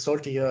 das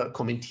sollte hier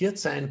kommentiert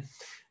sein.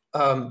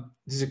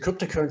 Diese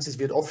Cryptocurrencies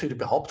wird oft für die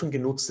Behauptung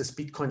genutzt, dass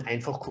Bitcoin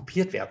einfach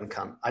kopiert werden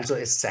kann. Also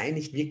es sei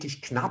nicht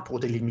wirklich knapp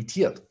oder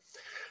limitiert.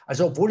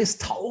 Also obwohl es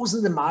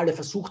tausende Male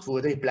versucht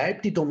wurde,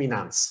 bleibt die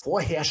Dominanz,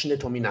 vorherrschende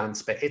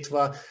Dominanz bei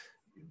etwa,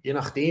 je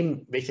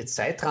nachdem, welche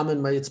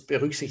Zeitrahmen man jetzt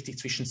berücksichtigt,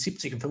 zwischen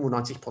 70 und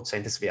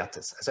 95% des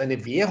Wertes. Also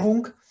eine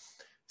Währung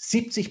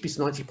 70 bis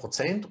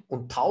 90%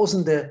 und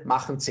Tausende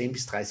machen 10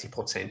 bis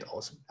 30%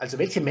 aus. Also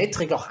welche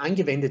Metrik auch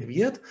angewandt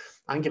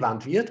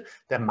wird,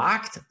 der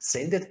Markt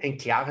sendet ein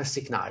klares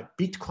Signal.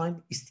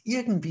 Bitcoin ist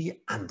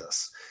irgendwie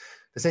anders.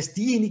 Das heißt,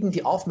 diejenigen,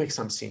 die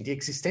aufmerksam sind, die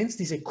Existenz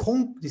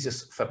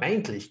dieses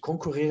vermeintlich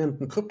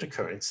konkurrierenden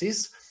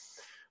Cryptocurrencies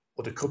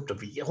oder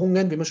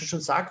Kryptowährungen, wie man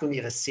schon sagt, und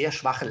ihre sehr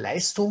schwache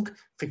Leistung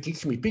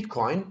verglichen mit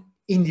Bitcoin,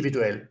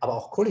 individuell, aber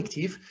auch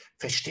kollektiv,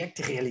 verstärkt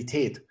die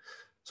Realität,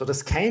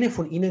 sodass keine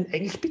von ihnen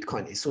eigentlich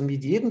Bitcoin ist. Und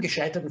mit jedem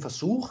gescheiterten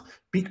Versuch,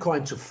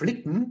 Bitcoin zu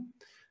flippen,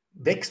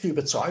 wächst die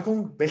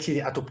Überzeugung, welche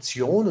die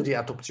Adoption und die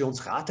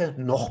Adoptionsrate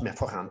noch mehr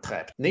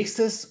vorantreibt.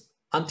 Nächstes,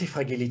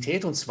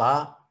 Antifragilität, und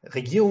zwar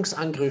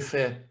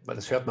Regierungsangriffe, weil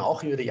das hört man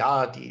auch wieder,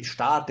 ja, die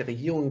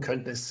Regierungen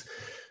könnten es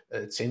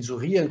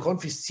zensurieren,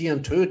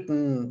 konfiszieren,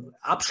 töten,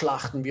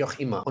 abschlachten, wie auch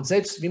immer. Und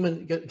selbst, wie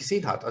man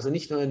gesehen hat, also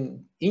nicht nur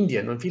in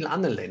Indien und vielen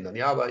anderen Ländern,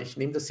 ja, aber ich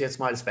nehme das jetzt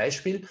mal als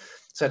Beispiel.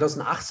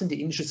 2018 die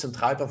indische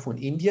Zentralbank von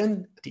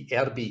Indien, die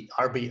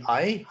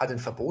RBI, hatte ein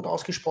Verbot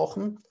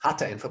ausgesprochen,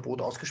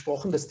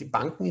 dass die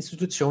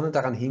Bankeninstitutionen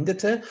daran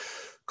hinderte,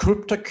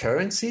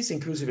 Cryptocurrencies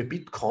inklusive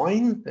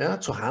Bitcoin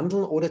zu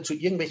handeln oder zu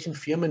irgendwelchen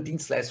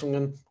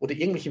Firmendienstleistungen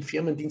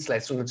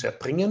zu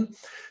erbringen,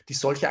 die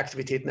solche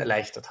Aktivitäten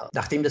erleichtert haben.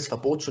 Nachdem das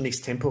Verbot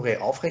zunächst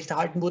temporär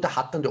aufrechterhalten wurde,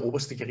 hat dann der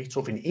oberste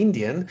Gerichtshof in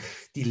Indien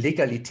die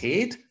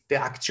Legalität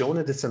der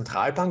Aktionen der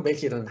Zentralbank,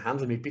 welche den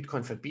Handel mit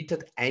Bitcoin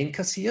verbietet,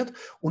 einkassiert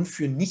und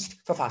für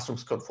nicht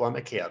verfassungskonform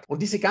erklärt.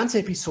 Und diese ganze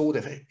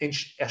Episode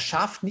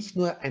erschafft nicht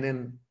nur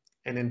einen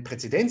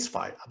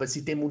Präzedenzfall, aber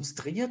sie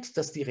demonstriert,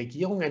 dass die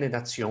Regierung eine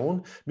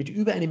Nation mit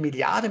über 1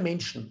 Milliarde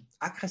Menschen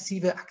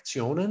aggressive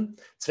Aktionen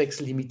zwecks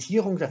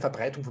Limitierung der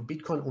Verbreitung von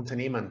Bitcoin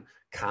unternehmen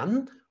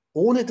kann,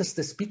 ohne dass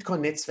das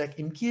Bitcoin-Netzwerk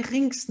im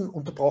geringsten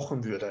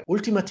unterbrochen würde.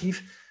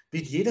 Ultimativ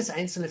wird jedes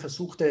einzelne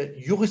versuchte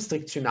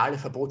jurisdiktionale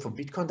Verbot von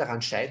Bitcoin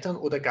daran scheitern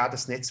oder gar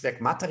das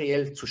Netzwerk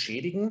materiell zu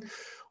schädigen.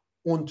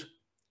 Und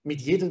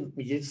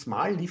jedes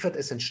Mal liefert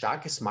es ein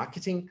starkes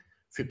Marketing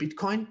für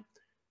Bitcoin,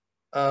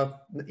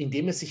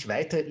 indem es sich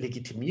weiter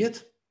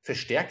legitimiert,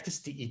 verstärkt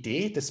es die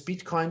Idee, dass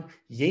Bitcoin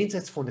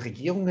jenseits von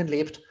Regierungen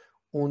lebt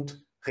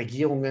und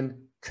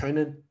Regierungen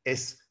können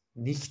es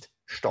nicht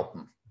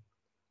stoppen.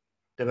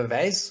 Der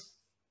Beweis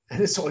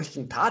einer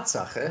solchen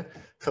Tatsache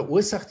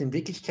verursacht in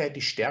Wirklichkeit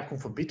die Stärkung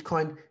von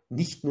Bitcoin,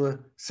 nicht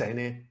nur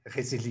seine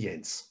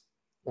Resilienz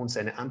und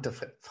seine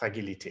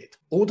Antifragilität.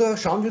 Oder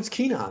schauen wir uns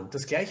China an,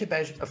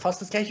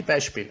 fast das gleiche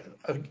Beispiel.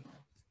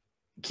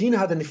 China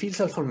hat eine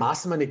Vielzahl von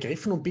Maßnahmen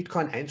ergriffen, um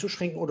Bitcoin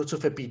einzuschränken oder zu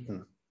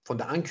verbieten. Von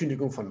der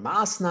Ankündigung von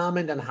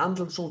Maßnahmen, den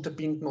Handel zu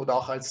unterbinden oder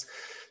auch als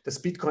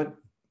das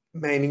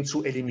Bitcoin-Mining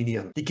zu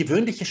eliminieren. Die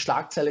gewöhnliche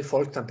Schlagzeile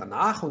folgt dann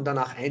danach und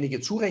danach einige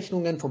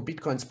Zurechnungen von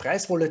Bitcoins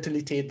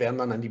Preisvolatilität werden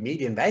dann an die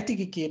Medien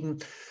weitergegeben.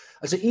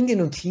 Also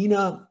Indien und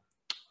China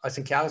als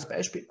ein klare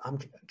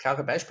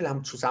Beispiel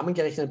haben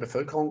zusammengerechnet eine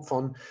Bevölkerung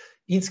von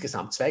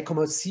insgesamt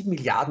 2,7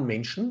 Milliarden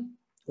Menschen.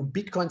 Und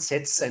Bitcoin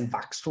setzt sein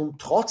Wachstum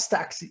trotz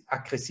der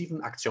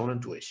aggressiven Aktionen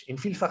durch. In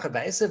vielfacher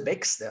Weise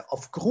wächst er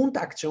aufgrund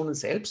der Aktionen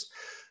selbst,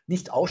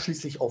 nicht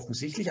ausschließlich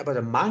offensichtlich, aber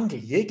der Mangel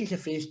jeglicher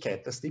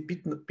Fähigkeit, das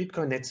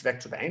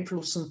Bitcoin-Netzwerk zu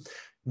beeinflussen,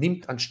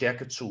 nimmt an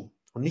Stärke zu.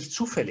 Und nicht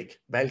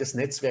zufällig, weil das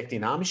Netzwerk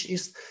dynamisch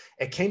ist,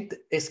 erkennt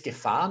es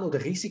Gefahren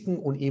oder Risiken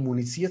und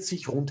immunisiert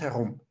sich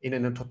rundherum in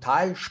einer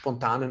total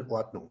spontanen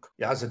Ordnung.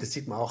 Ja, also das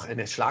sieht man auch,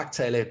 eine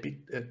Schlagzeile,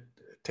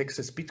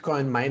 Texas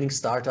Bitcoin Mining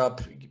Startup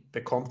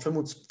bekommt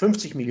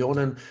 50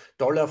 Millionen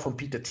Dollar von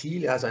Peter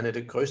Thiel, also einer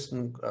der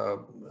größten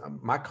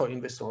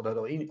Makroinvestoren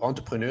oder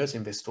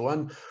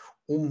Entrepreneursinvestoren,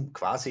 um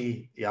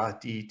quasi ja,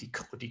 die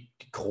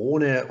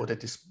Krone oder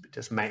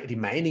die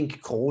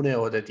Mining-Krone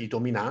oder die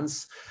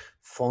Dominanz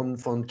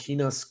von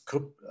Chinas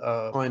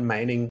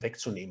Coin-Mining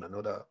wegzunehmen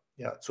oder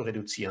ja, zu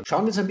reduzieren.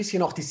 Schauen wir uns ein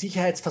bisschen auch die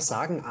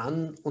Sicherheitsversagen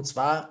an, und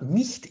zwar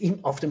nicht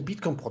auf dem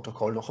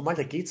Bitcoin-Protokoll. Noch einmal,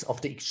 da geht es auf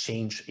der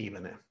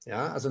Exchange-Ebene.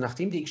 Ja? Also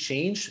nachdem die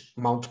Exchange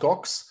Mt.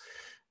 Gox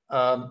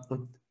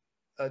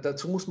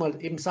dazu muss man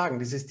eben sagen,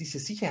 diese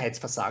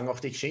Sicherheitsversagen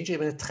auf der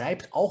Exchange-Ebene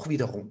treibt auch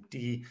wiederum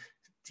die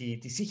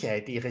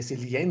Sicherheit, die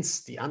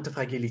Resilienz, die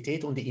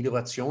Antifragilität und die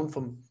Innovation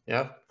von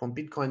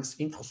Bitcoins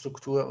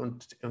Infrastruktur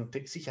und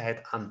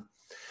Sicherheit an.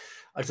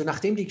 Also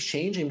nachdem die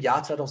Exchange im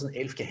Jahr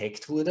 2011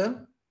 gehackt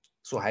wurde,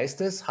 so heißt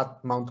es,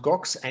 hat Mt.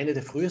 Gox, eine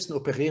der frühesten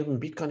operierenden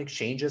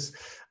Bitcoin-Exchanges,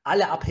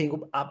 alle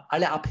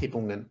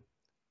Abhebungen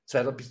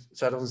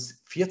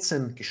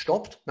 2014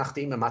 gestoppt,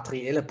 nachdem ein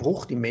materieller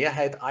Bruch die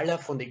Mehrheit aller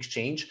von der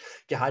Exchange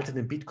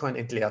gehaltenen Bitcoin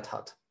entleert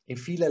hat. In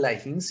vielerlei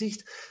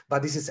Hinsicht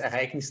war dieses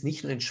Ereignis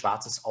nicht nur ein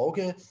schwarzes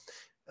Auge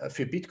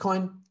für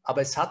Bitcoin,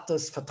 aber es hat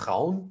das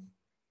Vertrauen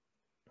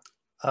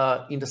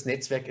in das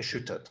Netzwerk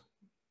erschüttert,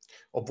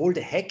 obwohl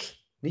der Hack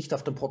nicht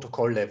auf dem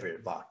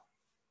Protokoll-Level war.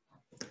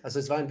 Also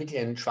es war wirklich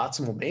ein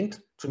schwarzer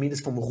Moment,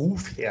 zumindest vom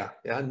Ruf her,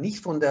 ja,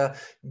 nicht von der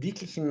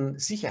wirklichen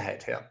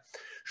Sicherheit her.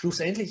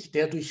 Schlussendlich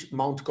der durch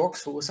Mt.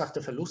 Gox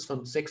verursachte Verlust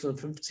von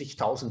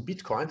 650.000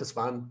 Bitcoin, das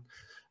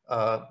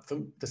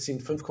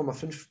sind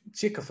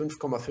circa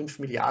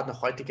 5,5 Milliarden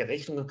nach heutiger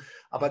Rechnung,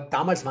 aber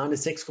damals waren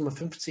es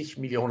 6,50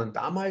 Millionen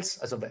damals,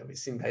 also wir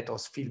sind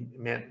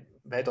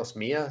weitaus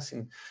mehr,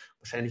 sind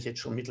wahrscheinlich jetzt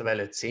schon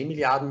mittlerweile 10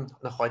 Milliarden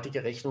nach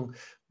heutiger Rechnung.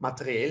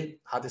 Materiell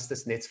hat es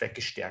das Netzwerk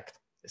gestärkt.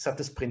 Es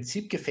hat das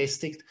Prinzip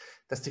gefestigt,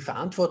 dass die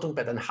Verantwortung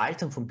bei den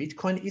Haltern von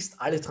Bitcoin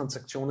ist, alle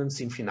Transaktionen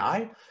sind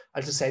final,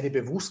 also sei dir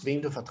bewusst,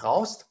 wem du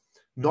vertraust.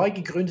 Neu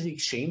gegründete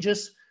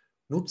Exchanges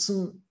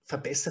nutzen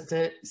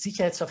verbesserte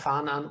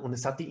Sicherheitsverfahren an und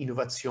es hat die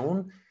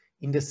Innovation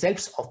in der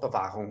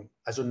Selbstaufbewahrung,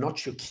 also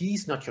not your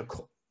keys, not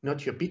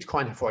your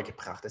Bitcoin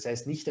hervorgebracht. Das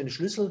heißt nicht deine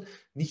Schlüssel,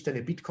 nicht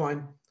deine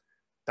Bitcoin.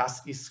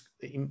 Das ist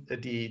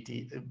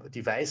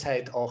die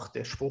Weisheit, auch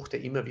der Spruch,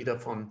 der immer wieder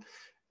von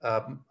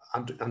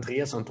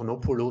Andreas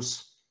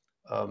Antonopoulos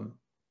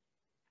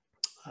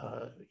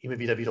immer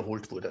wieder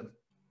wiederholt wurde.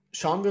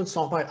 Schauen wir uns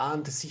nochmal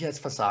an das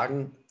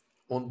Sicherheitsversagen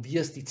und wie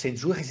es die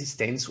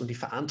Zensurresistenz und die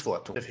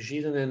Verantwortung der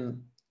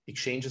verschiedenen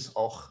Exchanges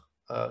auch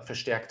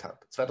verstärkt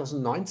hat.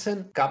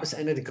 2019 gab es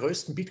eine der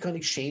größten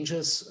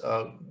Bitcoin-Exchanges,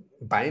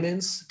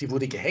 Binance, die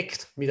wurde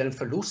gehackt mit einem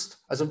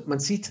Verlust. Also man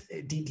sieht,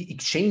 die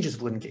Exchanges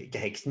wurden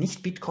gehackt,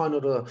 nicht Bitcoin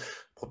oder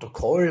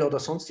Protokoll oder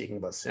sonst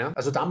irgendwas. Ja?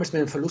 Also damals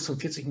mit einem Verlust von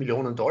 40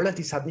 Millionen Dollar.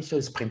 Dies hat nicht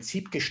nur das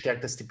Prinzip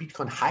gestärkt, dass die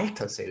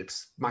Bitcoin-Halter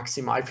selbst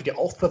maximal für die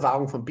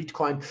Aufbewahrung von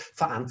Bitcoin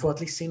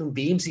verantwortlich sind und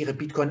wem sie ihre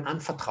Bitcoin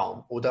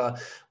anvertrauen oder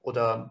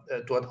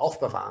dort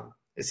aufbewahren.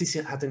 Es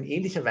hat in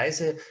ähnlicher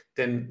Weise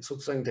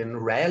sozusagen den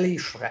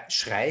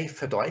Rally-Schrei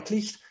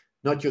verdeutlicht.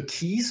 Not your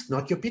keys,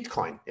 not your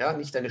Bitcoin. Ja,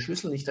 nicht deine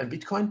Schlüssel, nicht dein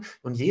Bitcoin.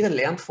 Und jeder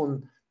lernt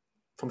vom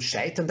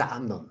Scheitern der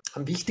anderen.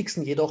 Am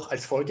wichtigsten jedoch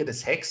als Folge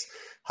des Hacks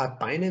hat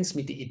Binance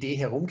mit der Idee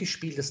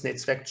herumgespielt, das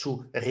Netzwerk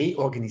zu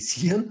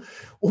reorganisieren,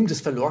 um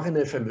das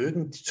verlorene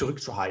Vermögen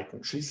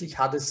zurückzuhalten. Schließlich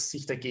hat es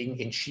sich dagegen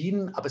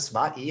entschieden, aber es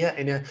war eher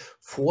eine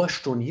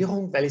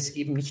Vorstornierung, weil es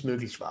eben nicht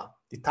möglich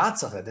war. Die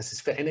Tatsache, dass es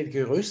für eine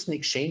der größten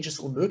Exchanges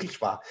unmöglich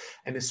war,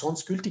 eine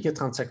sonst gültige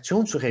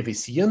Transaktion zu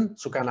revisieren,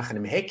 sogar nach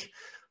einem Hack,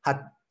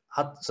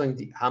 haben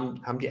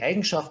die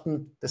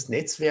Eigenschaften des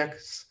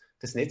Netzwerks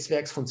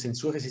von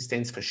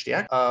Zensurresistenz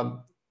verstärkt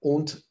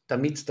und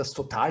damit das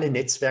totale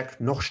Netzwerk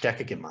noch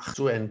stärker gemacht.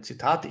 So ein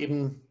Zitat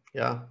eben,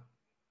 ja,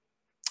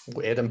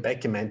 wo Adam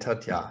Back gemeint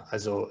hat, ja,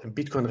 also eine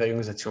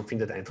Bitcoin-Reorganisation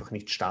findet einfach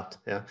nicht statt.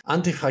 Ja.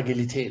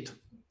 Antifragilität,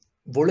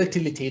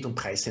 Volatilität und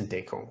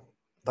Preisentdeckung.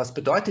 Was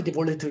bedeutet die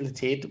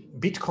Volatilität?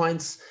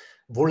 Bitcoins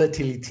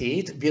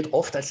Volatilität wird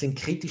oft als ein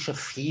kritischer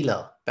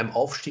Fehler beim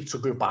Aufstieg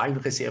zur globalen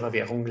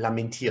Reservewährung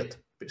lamentiert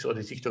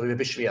oder sich darüber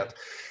beschwert.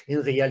 In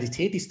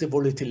Realität ist die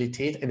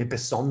Volatilität eine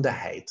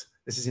Besonderheit.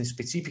 Das ist ein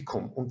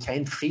Spezifikum und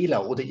kein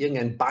Fehler oder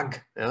irgendein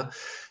Bug. Ja.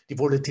 Die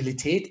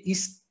Volatilität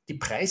ist die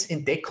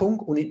Preisentdeckung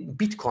und in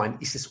Bitcoin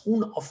ist es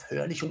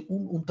unaufhörlich und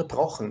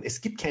ununterbrochen.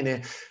 Es gibt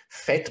keine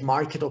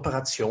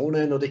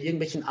Fat-Market-Operationen oder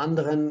irgendwelchen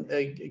anderen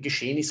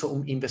Geschehnisse,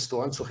 um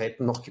Investoren zu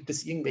retten, noch gibt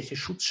es irgendwelche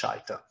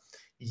Schutzschalter.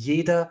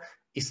 Jeder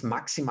ist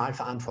maximal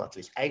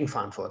verantwortlich,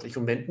 eigenverantwortlich.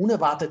 Und wenn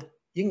unerwartet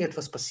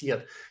irgendetwas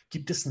passiert,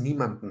 gibt es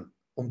niemanden,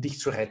 um dich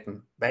zu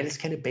retten, weil es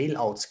keine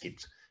Bailouts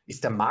gibt.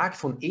 Ist der Markt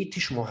von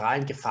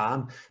ethisch-moralen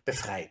Gefahren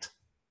befreit.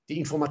 Die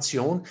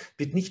Information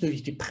wird nicht nur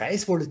durch die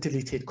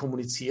Preisvolatilität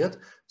kommuniziert,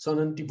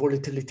 sondern die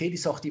Volatilität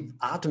ist auch die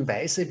Art und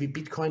Weise, wie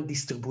Bitcoin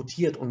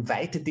distributiert und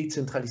weiter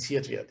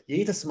dezentralisiert wird.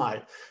 Jedes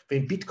Mal,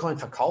 wenn Bitcoin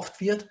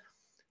verkauft wird,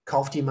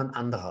 kauft jemand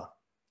anderer.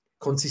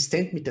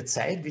 Konsistent mit der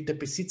Zeit wird der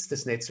Besitz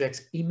des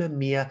Netzwerks immer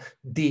mehr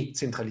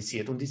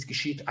dezentralisiert und dies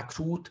geschieht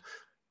akut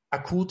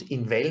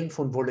in Wellen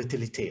von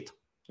Volatilität.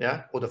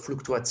 ja, oder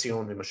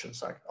Fluktuation, wie man schön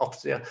sagt.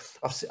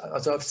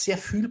 Also auf sehr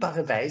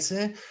fühlbare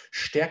Weise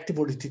stärkt die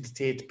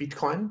Volatilität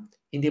Bitcoin,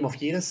 indem auf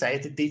jeder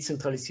Seite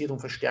dezentralisiert und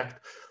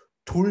verstärkt.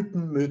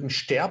 Tulpen mögen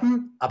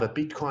sterben, aber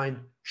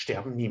Bitcoin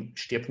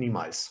stirbt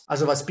niemals.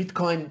 Also was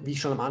Bitcoin, wie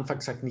ich schon am Anfang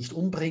gesagt, nicht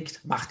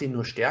umbringt, macht ihn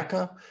nur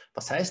stärker.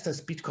 Was heißt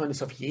das? Bitcoin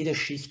ist auf jeder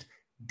Schicht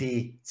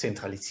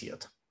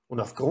dezentralisiert. Und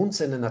aufgrund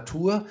seiner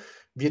Natur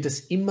wird es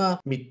immer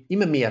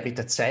mehr mit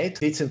der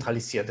Zeit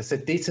dezentralisiert. Das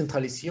heißt,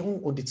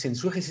 Dezentralisierung und die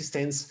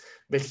Zensurresistenz,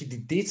 welche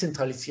die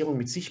Dezentralisierung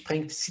mit sich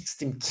bringt,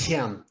 sitzt im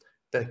Kern.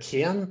 Der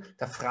Kern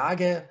der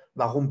Frage,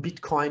 warum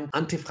Bitcoin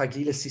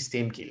antifragiles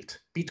System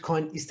gilt.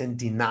 Bitcoin ist ein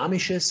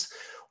dynamisch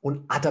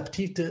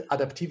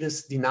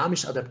adaptives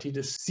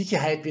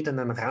Sicherheit wird an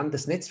den Rand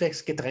des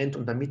Netzwerks getrennt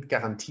und damit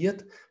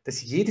garantiert,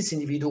 dass jedes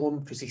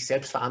Individuum für sich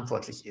selbst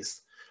verantwortlich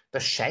ist.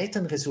 Das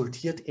Scheitern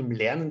resultiert im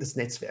Lernen des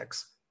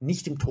Netzwerks,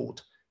 nicht im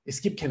Tod.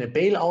 Es gibt keine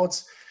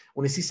Bailouts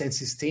und es ist ein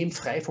System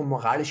frei von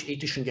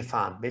moralisch-ethischen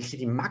Gefahren, welche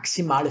die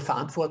maximale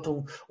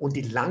Verantwortung und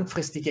die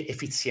langfristige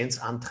Effizienz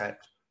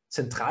antreibt.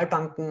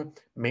 Zentralbanken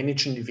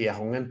managen die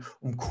Währungen,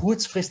 um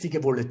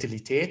kurzfristige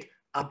Volatilität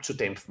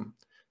abzudämpfen,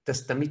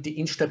 damit die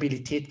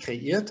Instabilität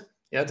kreiert,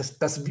 ja,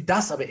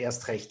 das aber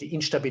erst recht die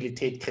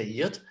Instabilität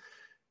kreiert,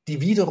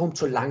 die wiederum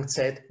zur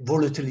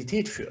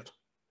Langzeit-Volatilität führt.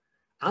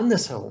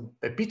 Andersherum,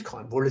 bei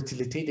Bitcoin,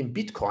 Volatilität im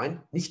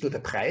Bitcoin, nicht nur der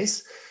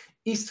Preis,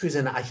 ist für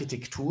seine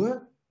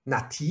Architektur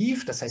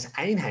nativ, das heißt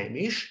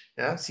einheimisch,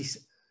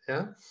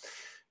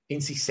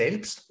 in sich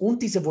selbst,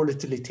 und diese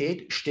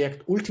Volatilität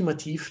stärkt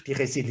ultimativ die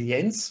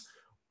Resilienz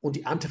und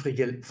die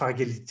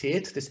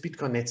Antifragilität des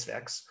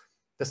Bitcoin-Netzwerks,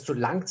 das zu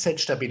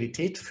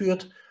Langzeitstabilität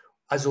führt.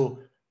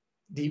 Also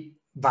die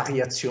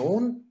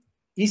Variation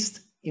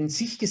ist in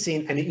sich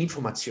gesehen eine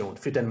Information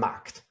für den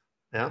Markt.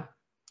 Ja?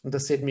 Und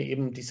das sehen wir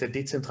eben, diese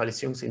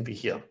Dezentralisierung sehen wir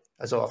hier.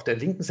 Also auf der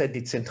linken Seite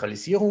die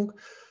Zentralisierung,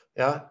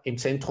 ja, im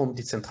Zentrum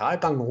die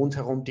Zentralbanken,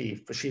 rundherum die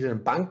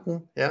verschiedenen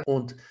Banken, ja,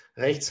 und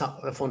rechts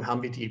davon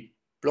haben wir die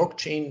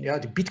Blockchain, ja,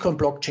 die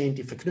Bitcoin-Blockchain,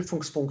 die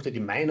Verknüpfungspunkte, die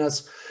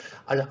Miners,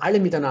 also alle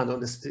miteinander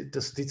und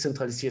das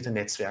dezentralisierte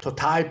Netzwerk.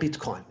 Total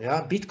Bitcoin.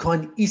 Ja.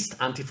 Bitcoin ist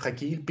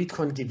antifragil.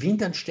 Bitcoin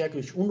gewinnt an Stärke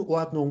durch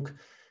Unordnung.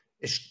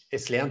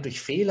 Es lernt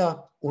durch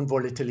Fehler und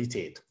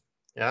Volatilität.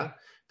 Ja.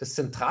 Das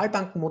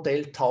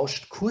Zentralbankenmodell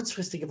tauscht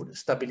kurzfristige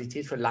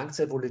Stabilität für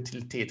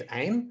Langzeitvolatilität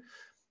ein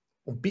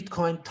und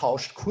Bitcoin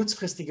tauscht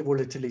kurzfristige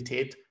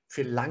Volatilität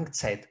für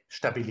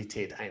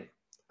Langzeitstabilität ein.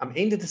 Am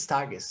Ende des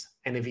Tages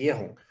eine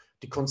Währung,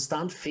 die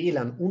konstant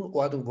Fehlern,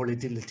 Unordnung,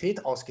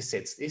 Volatilität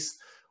ausgesetzt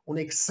ist und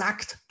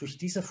exakt durch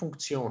diese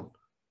Funktion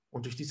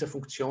und durch diese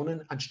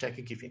Funktionen an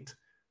Stärke gewinnt.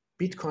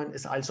 Bitcoin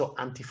ist also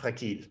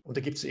antifragil. Und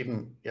da gibt es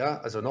eben,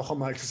 ja, also noch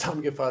einmal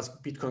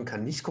zusammengefasst, Bitcoin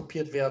kann nicht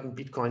kopiert werden.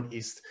 Bitcoin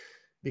ist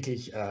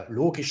wirklich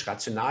logisch,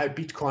 rational.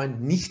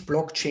 Bitcoin nicht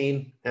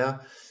Blockchain,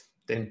 ja,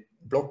 denn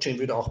Blockchain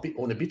würde auch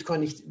ohne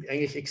Bitcoin nicht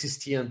eigentlich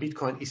existieren.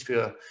 Bitcoin ist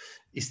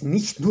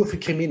nicht nur für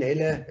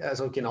Kriminelle,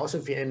 also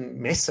genauso wie ein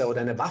Messer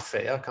oder eine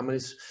Waffe, ja, kann man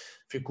es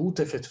für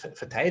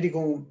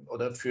Verteidigung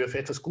oder für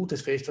etwas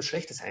Gutes, für etwas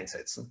Schlechtes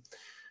einsetzen.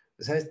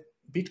 Das heißt,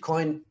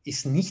 Bitcoin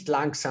ist nicht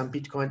langsam,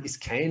 Bitcoin ist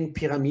kein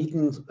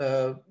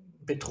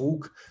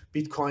Pyramidenbetrug,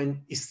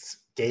 Bitcoin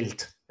ist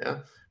Geld.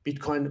 Ja.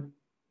 Bitcoin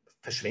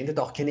verschwendet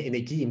auch keine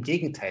Energie, im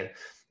Gegenteil.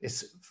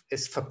 Es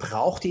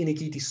verbraucht die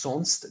Energie, die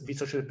sonst, wie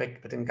zum Beispiel bei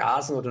den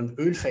Gasen oder den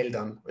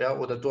Ölfeldern, ja,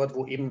 oder dort,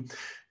 wo eben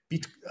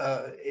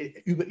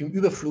im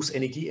Überfluss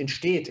Energie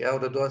entsteht, ja,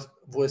 oder dort,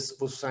 wo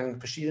sozusagen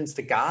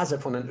verschiedenste Gase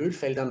von den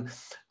Ölfeldern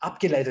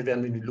abgeleitet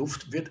werden in die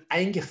Luft, wird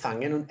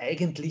eingefangen und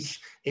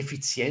eigentlich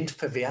effizient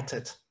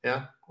verwertet,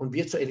 ja, und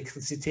wird zur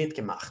Elektrizität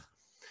gemacht.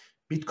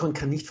 Bitcoin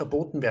kann nicht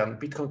verboten werden,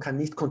 Bitcoin kann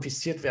nicht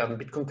konfisziert werden,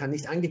 Bitcoin kann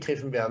nicht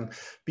angegriffen werden,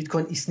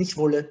 Bitcoin ist nicht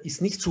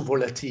zu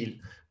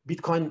volatil.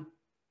 Bitcoin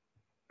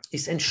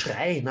ist ein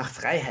Schrei nach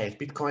Freiheit.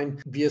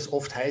 Bitcoin, wie es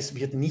oft heißt,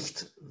 wird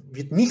nicht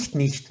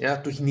ja,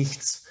 durch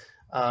nichts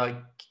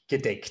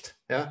gedeckt.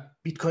 Ja.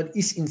 Bitcoin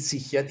ist in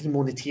sich ja die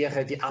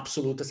monetäre,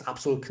 das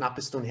absolut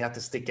knappeste und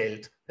härteste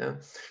Geld. Ja.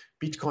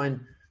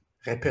 Bitcoin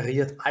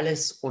repariert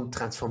alles und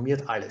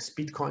transformiert alles.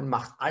 Bitcoin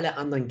macht alle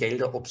anderen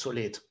Gelder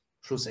obsolet,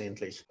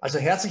 schlussendlich. Also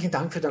herzlichen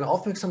Dank für deine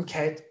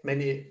Aufmerksamkeit.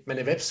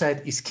 Meine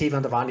Website ist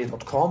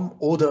kevandavani.com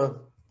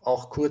oder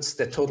auch kurz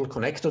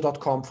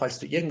totalconnector.com, falls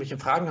du irgendwelche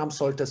Fragen haben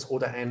solltest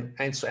oder ein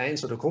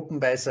 1:1 oder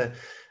gruppenweise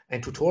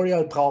ein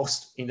Tutorial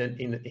brauchst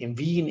in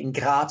Wien, in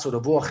Graz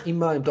oder wo auch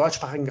immer im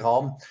deutschsprachigen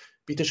Raum,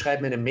 bitte schreib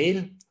mir eine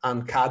Mail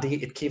an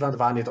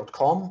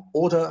kd@kevandavani.com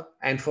oder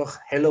einfach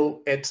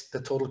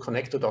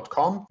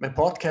hello@totalconnector.com. Meine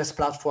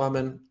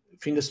Podcast-Plattformen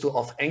findest du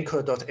auf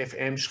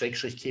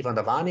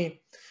anchor.fm/kevandavani,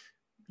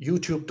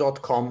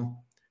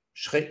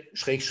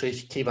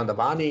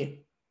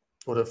 youtube.com/kevandavani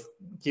oder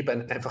gib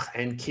einfach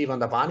ein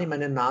Kevandavani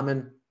meinen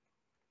Namen.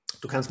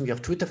 Du kannst mich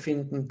auf Twitter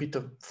finden.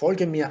 Bitte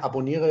folge mir,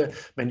 abonniere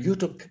meinen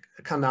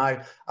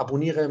YouTube-Kanal,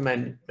 abonniere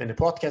meine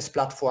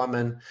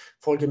Podcast-Plattformen,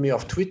 folge mir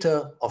auf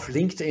Twitter, auf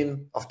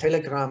LinkedIn, auf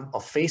Telegram,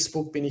 auf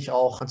Facebook bin ich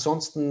auch.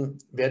 Ansonsten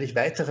werde ich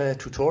weitere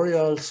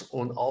Tutorials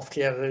und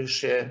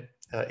aufklärerische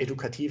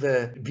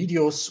edukative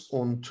Videos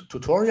und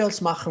Tutorials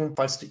machen.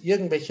 Falls du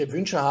irgendwelche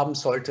Wünsche haben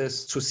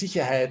solltest zur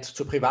Sicherheit,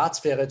 zur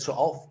Privatsphäre, zur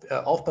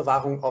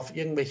Aufbewahrung auf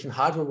irgendwelchen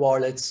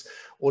Hardware-Wallets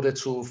oder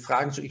zu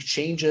Fragen zu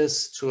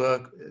Exchanges,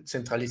 zur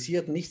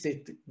zentralisierten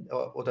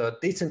oder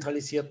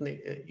dezentralisierten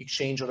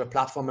Exchange oder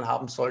Plattformen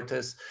haben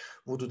solltest,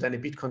 wo du deine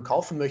Bitcoin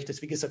kaufen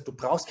möchtest. Wie gesagt, du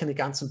brauchst keine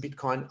ganzen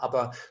Bitcoin,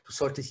 aber du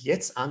solltest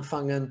jetzt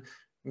anfangen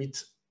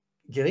mit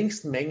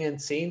geringsten Mengen,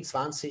 10,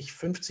 20,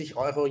 50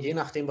 Euro, je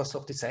nachdem, was du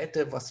auf die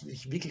Seite, was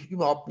dir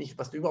überhaupt nicht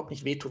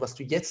wehtut, was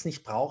du jetzt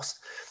nicht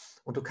brauchst.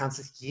 Und du kannst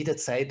es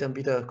jederzeit dann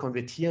wieder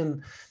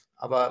konvertieren.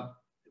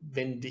 Aber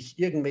wenn dich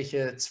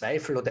irgendwelche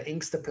Zweifel oder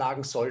Ängste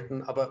plagen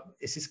sollten, aber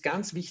es ist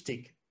ganz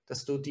wichtig,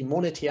 dass du die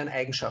monetären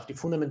Eigenschaften, die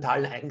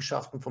fundamentalen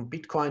Eigenschaften von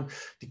Bitcoin,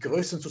 die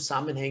größeren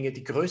Zusammenhänge,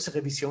 die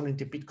größere Vision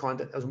hinter Bitcoin,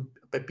 also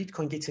bei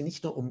Bitcoin geht es ja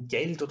nicht nur um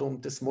Geld oder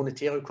um das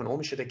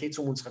monetäre-ökonomische, da geht es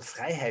um unsere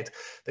Freiheit,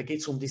 da geht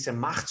es um diese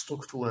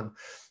Machtstrukturen,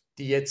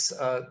 die jetzt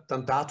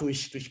dann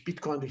dadurch, durch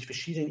Bitcoin, durch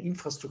verschiedene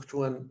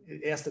Infrastrukturen,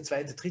 erste,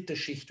 zweite, dritte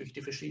Schicht, durch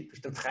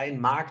den freien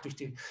Markt, durch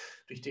den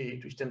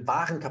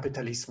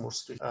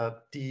Warenkapitalismus, durch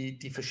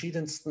die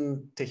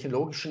verschiedensten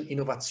technologischen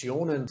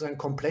Innovationen,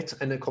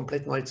 eine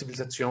komplett neue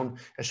Zivilisation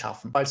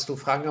erschaffen. Falls du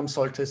Fragen haben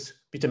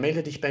solltest, bitte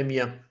melde dich bei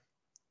mir.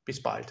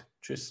 Bis bald.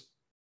 Tschüss.